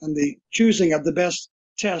the choosing of the best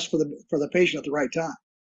test for the patient at the right time.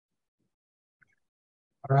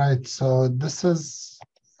 All right, so this is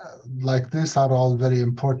these are all very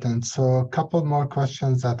important. So a couple more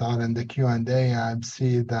questions that are in the Q&A, I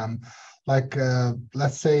see them.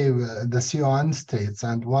 Let's say the CON states,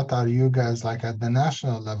 and what are you guys at the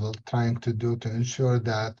national level trying to do to ensure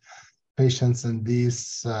that patients in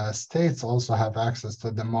these states also have access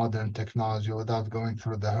to the modern technology without going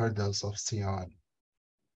through the hurdles of CON?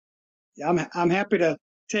 Yeah, I'm happy to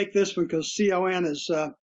take this one because CON is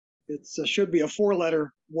should be a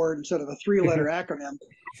 4-letter word instead of a 3-letter acronym.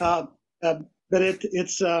 But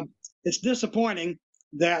it's disappointing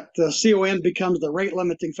that CON becomes the rate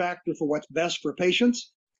limiting factor for what's best for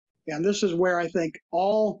patients. And this is where I think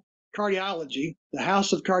all cardiology, the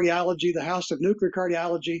House of Cardiology, the House of Nuclear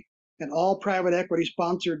Cardiology, and all private equity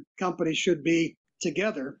sponsored companies should be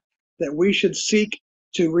together, that we should seek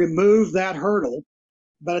to remove that hurdle,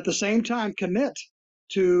 but at the same time commit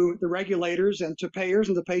to the regulators and to payers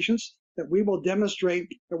and the patients that we will demonstrate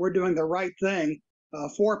that we're doing the right thing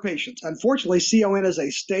for patients. Unfortunately, CON is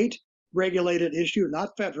a state regulated issue, not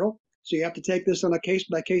federal. So you have to take this on a case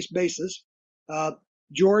by case basis.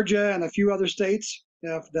 Georgia and a few other states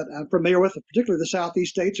that I'm familiar with, particularly the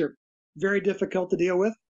Southeast states, are very difficult to deal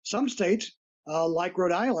with. Some states, like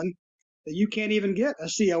Rhode Island, you can't even get a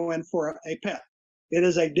CON for a PET. It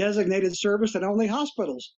is a designated service that only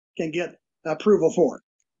hospitals can get approval for.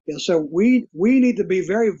 Yeah, so we need to be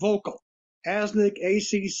very vocal. ASNC,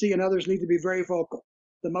 ACC, and others need to be very vocal.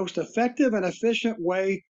 The most effective and efficient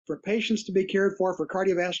way for patients to be cared for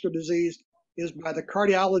cardiovascular disease is by the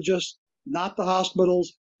cardiologists, not the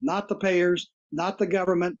hospitals, not the payers, not the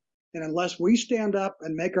government. And unless we stand up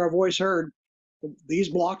and make our voice heard, these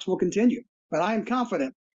blocks will continue. But I am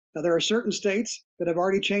confident that there are certain states that have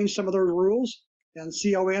already changed some of those rules, and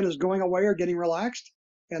CON is going away or getting relaxed.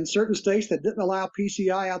 And certain states that didn't allow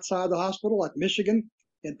PCI outside the hospital, like Michigan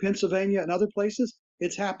and Pennsylvania and other places,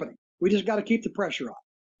 it's happening. We just got to keep the pressure on.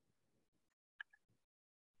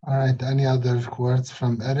 All right, any other words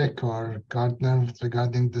from Eric or Gardner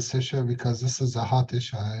regarding this issue? Because this is a hot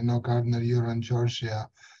issue. I know, Gardner, you're in Georgia.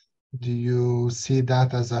 Do you see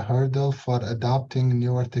that as a hurdle for adopting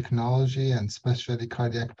newer technology and especially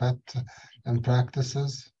cardiac PET and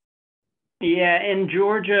practices? Yeah, in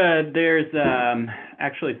Georgia, there's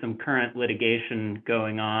actually some current litigation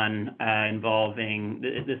going on involving,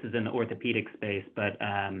 this is in the orthopedic space, but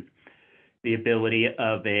the ability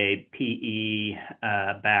of a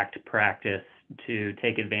PE-backed practice to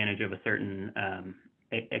take advantage of a certain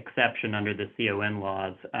exception under the CON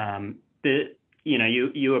laws.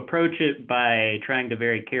 You approach it by trying to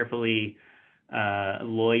very carefully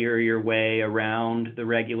lawyer your way around the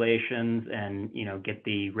regulations and, get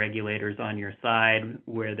the regulators on your side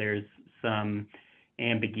where there's some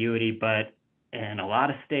ambiguity. But in a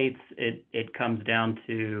lot of states, it comes down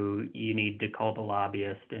to you need to call the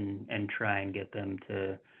lobbyist and try and get them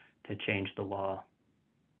to change the law.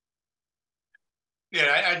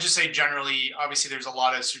 Yeah, I'd just say generally, obviously, there's a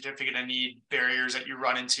lot of certificate of need barriers that you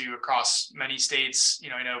run into across many states.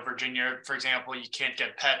 I know Virginia, for example, you can't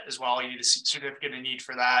get PET as well. You need a certificate of need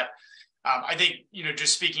for that. I think,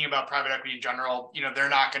 just speaking about private equity in general, they're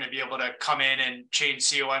not going to be able to come in and change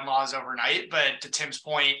CON laws overnight. But to Tim's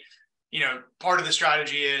point, part of the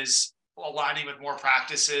strategy is aligning with more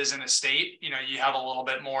practices in a state. You have a little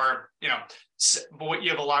bit more, you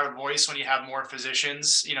have a louder voice when you have more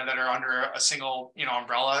physicians, that are under a single,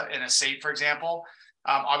 umbrella in a state, for example.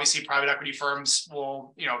 Obviously, private equity firms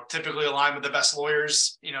will, typically align with the best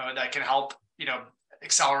lawyers, that can help,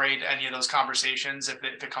 accelerate any of those conversations if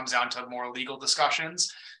it comes down to more legal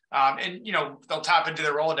discussions. And they'll tap into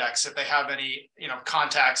their Rolodex if they have any,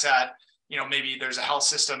 contacts at, maybe there's a health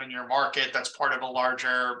system in your market that's part of a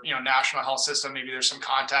larger, national health system. Maybe there's some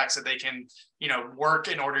contacts that they can, work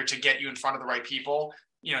in order to get you in front of the right people.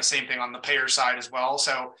 Same thing on the payer side as well.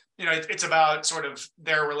 So, it's about sort of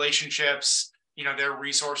their relationships, their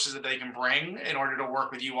resources that they can bring in order to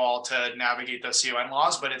work with you all to navigate those CON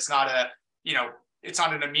laws. But it's not it's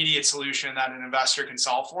not an immediate solution that an investor can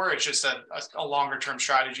solve for. It's just a longer term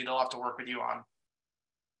strategy they'll have to work with you on.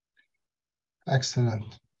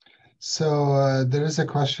 Excellent. So there is a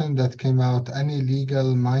question that came out. Any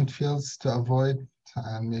legal minefields to avoid?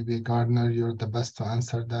 And maybe Gardner, you're the best to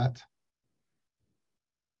answer that.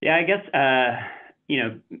 Yeah, I guess,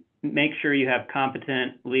 make sure you have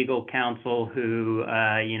competent legal counsel who,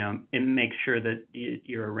 and make sure that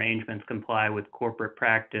your arrangements comply with corporate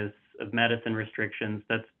practice of medicine restrictions.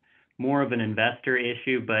 That's more of an investor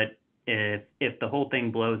issue, but if the whole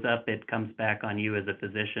thing blows up, it comes back on you as a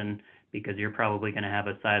physician, because you're probably going to have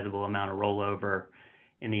a sizable amount of rollover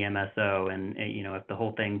in the MSO. And, if the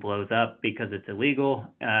whole thing blows up because it's illegal,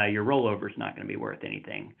 your rollover is not going to be worth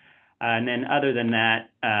anything. And then other than that,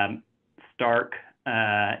 Stark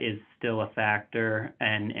is still a factor,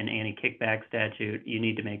 and an anti-kickback statute. You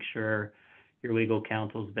need to make sure your legal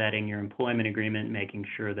counsel's vetting your employment agreement, making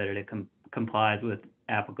sure that it complies with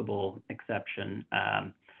applicable exception,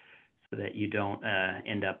 so that you don't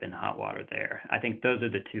end up in hot water there. I think those are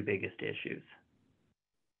the two biggest issues.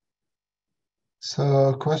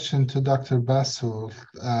 So question to Dr. Basu.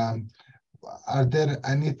 Are there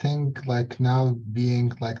anything like now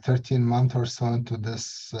being like 13 months or so into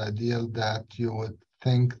this deal that you would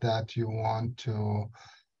think that you want to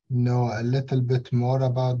know a little bit more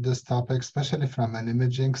about this topic, especially from an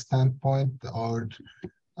imaging standpoint, or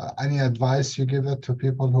any advice you give it to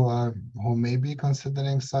people who may be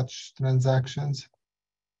considering such transactions?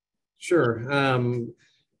 Sure.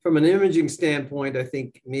 From an imaging standpoint, I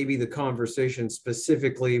think maybe the conversation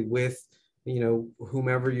specifically with,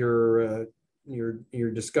 whomever your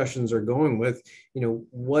discussions are going with,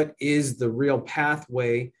 what is the real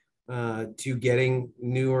pathway to getting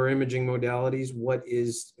newer imaging modalities? What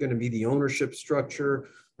is going to be the ownership structure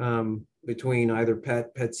between either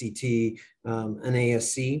PET, PET-CT, and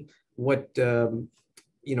ASC? What,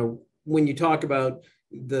 when you talk about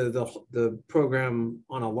the program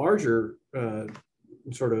on a larger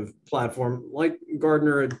sort of platform, like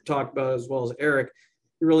Gardner had talked about, as well as Eric,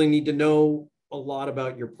 you really need to know a lot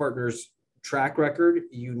about your partner's track record.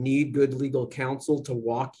 You need good legal counsel to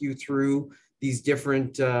walk you through these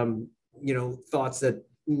different, thoughts that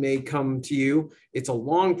may come to you. It's a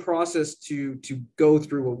long process to go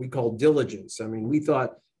through what we call diligence. I mean, we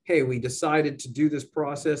thought, hey, we decided to do this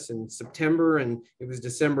process in September, and it was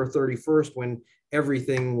December 31st when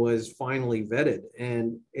everything was finally vetted.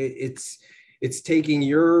 And it's taking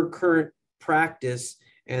your current practice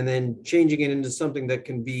and then changing it into something that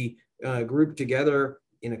can be grouped together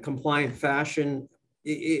in a compliant fashion.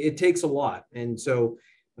 It takes a lot. And so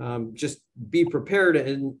just be prepared,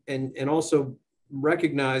 and also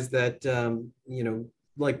recognize that,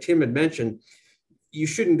 like Tim had mentioned, you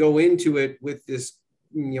shouldn't go into it with this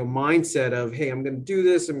mindset of, hey, I'm going to do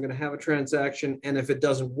this, I'm going to have a transaction, and if it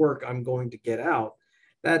doesn't work, I'm going to get out.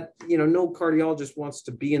 That, no cardiologist wants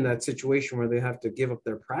to be in that situation where they have to give up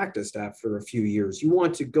their practice after a few years. You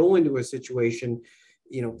want to go into a situation,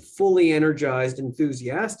 fully energized,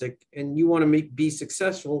 enthusiastic, and you want to be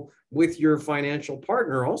successful with your financial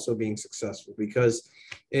partner also being successful, because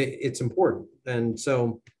it's important. And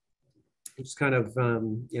so it's kind of,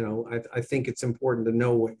 I think it's important to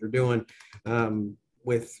know what you're doing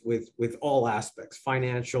with all aspects,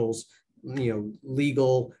 financials,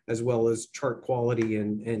 legal, as well as chart quality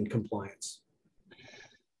and compliance.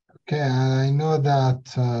 Okay, I know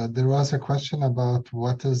that there was a question about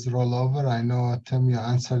what is rollover. I know, Tim, you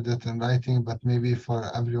answered it in writing, but maybe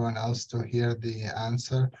for everyone else to hear the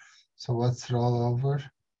answer. So what's rollover?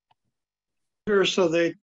 Sure. So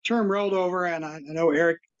the term rollover, and I know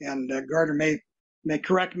Eric and Gardner may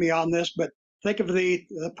correct me on this, but think of the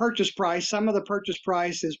purchase price. Some of the purchase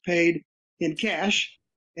price is paid in cash,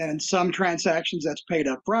 and in some transactions that's paid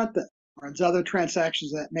up front, or in other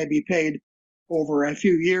transactions that may be paid over a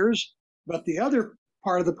few years. But the other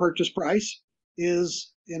part of the purchase price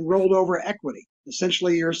is in rolled over equity.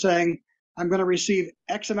 Essentially, you're saying, I'm going to receive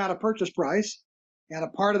X amount of purchase price, and a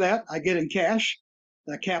part of that I get in cash,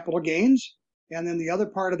 the capital gains, and then the other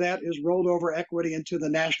part of that is rolled over equity into the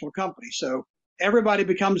national company. So everybody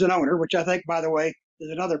becomes an owner, which I think, by the way, is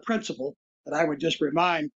another principle that I would just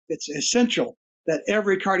remind. It's essential that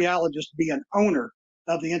every cardiologist be an owner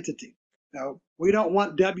of the entity. Now, we don't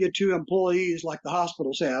want W-2 employees like the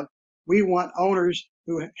hospitals have. We want owners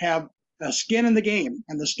who have a skin in the game.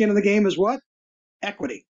 And the skin in the game is what?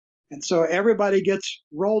 Equity. And so everybody gets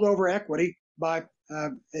rolled over equity by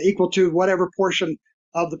equal to whatever portion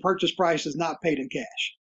of the purchase price is not paid in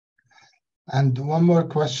cash. And one more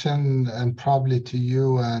question, and probably to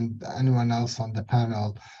you and anyone else on the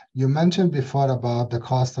panel. You mentioned before about the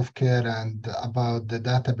cost of care and about the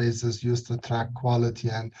databases used to track quality.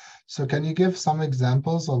 And so can you give some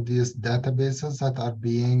examples of these databases that are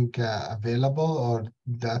being available or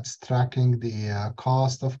that's tracking the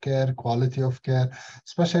cost of care, quality of care,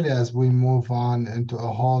 especially as we move on into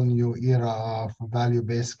a whole new era of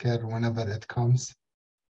value-based care whenever it comes?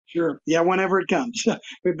 Sure. Yeah, whenever it comes.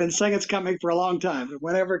 We've been saying it's coming for a long time, but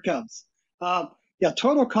whenever it comes. Yeah,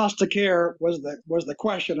 total cost of care was the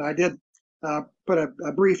question. I did put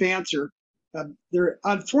a brief answer.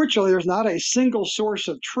 Unfortunately, there's not a single source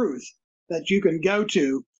of truth that you can go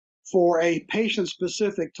to for a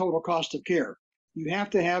patient-specific total cost of care. You have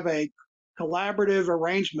to have a collaborative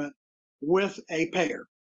arrangement with a payer.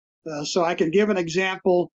 So I can give an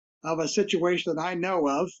example of a situation that I know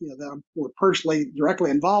of, that we're personally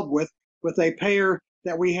directly involved with a payer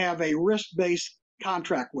that we have a risk-based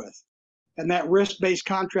contract with. And that risk-based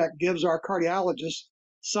contract gives our cardiologists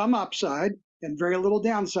some upside and very little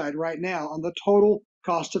downside right now on the total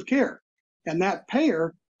cost of care. And that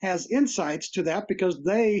payer has insights to that because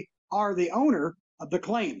they are the owner of the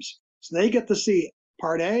claims. So they get to see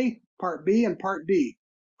Part A, Part B, and Part D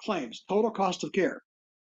claims, total cost of care.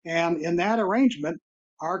 And in that arrangement,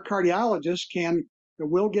 our cardiologist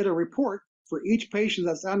will get a report for each patient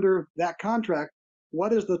that's under that contract.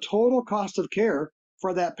 What is the total cost of care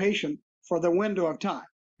for that patient for the window of time?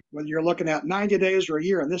 Whether you're looking at 90 days or a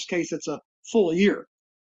year, in this case, it's a full year.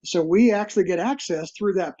 So we actually get access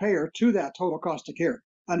through that payer to that total cost of care.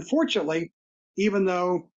 Unfortunately, even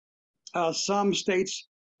though some states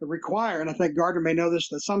require, and I think Gardner may know this,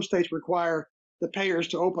 that some states require the payers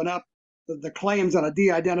to open up the claims on a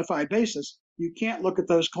de-identified basis. You can't look at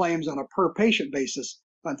those claims on a per patient basis,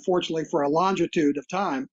 unfortunately, for a longitude of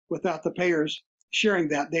time without the payers sharing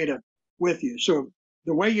that data with you. So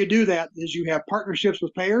the way you do that is you have partnerships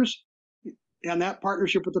with payers, and that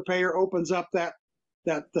partnership with the payer opens up that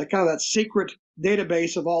kind of that secret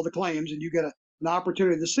database of all the claims, and you get an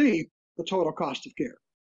opportunity to see the total cost of care.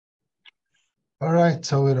 All right,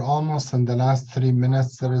 so we're almost in the last 3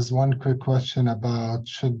 minutes. There is one quick question about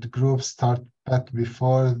should groups start PET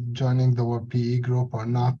before joining the PE group or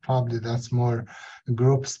not? Probably that's more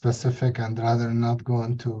group specific and rather not go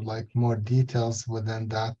into like more details within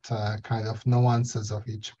that kind of nuances of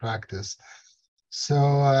each practice. So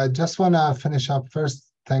I just want to finish up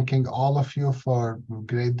first thanking all of you for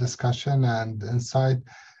great discussion and insight.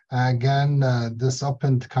 Again, this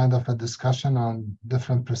opened kind of a discussion on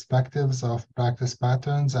different perspectives of practice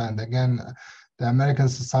patterns. And again, the American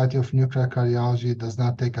Society of Nuclear Cardiology does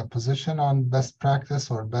not take a position on best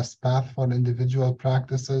practice or best path for individual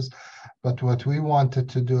practices. But what we wanted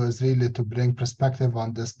to do is really to bring perspective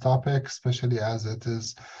on this topic, especially as it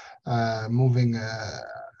is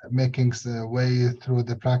making the way through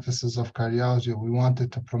the practices of cardiology. We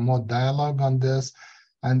wanted to promote dialogue on this.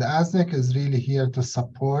 And ASNC is really here to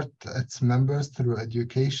support its members through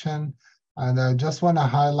education. And I just want to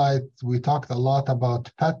highlight, we talked a lot about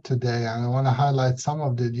PET today, and I want to highlight some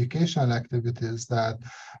of the educational activities that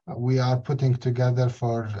we are putting together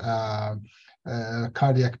for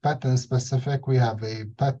cardiac PET in specific. We have a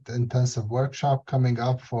PET intensive workshop coming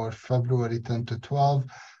up for February 10 to 12.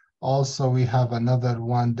 Also, we have another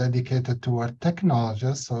one dedicated to our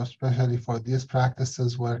technologists, so especially for these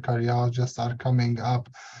practices where cardiologists are coming up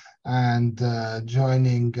and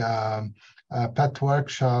joining a PET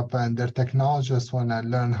workshop and their technologists want to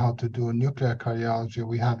learn how to do nuclear cardiology.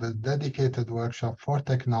 We have a dedicated workshop for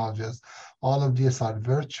technologists. All of these are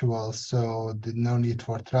virtual, so no need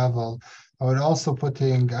for travel. We're also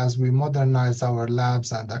putting, as we modernize our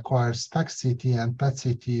labs and acquire SPECT-CT and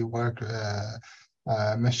PET-CT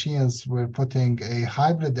machines, we're putting a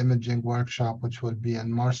hybrid imaging workshop, which will be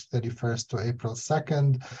in March 31st to April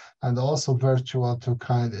 2nd, and also virtual to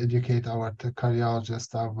kind of educate our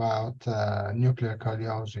cardiologists about nuclear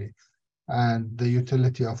cardiology and the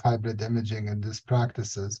utility of hybrid imaging in these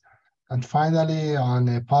practices. And finally, on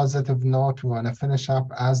a positive note, we want to finish up.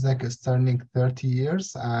 ASNC is turning 30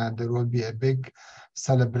 years, and there will be a big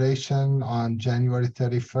celebration on January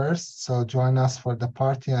 31st. So join us for the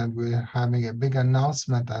party, and we're having a big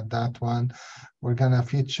announcement at that one. We're going to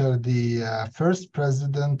feature the first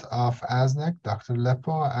president of ASNC, Dr.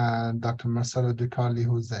 Leppo, and Dr. Marcelo Di Carli,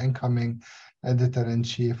 who's the incoming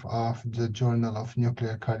editor-in-chief of the Journal of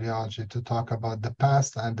Nuclear Cardiology, to talk about the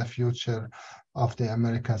past and the future of the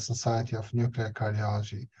American Society of Nuclear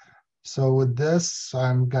Cardiology. So with this,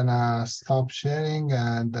 I'm gonna stop sharing,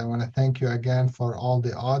 and I wanna thank you again for all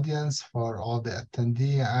the audience, for all the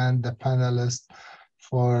attendee and the panelists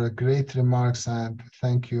for great remarks, and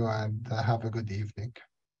thank you, and have a good evening.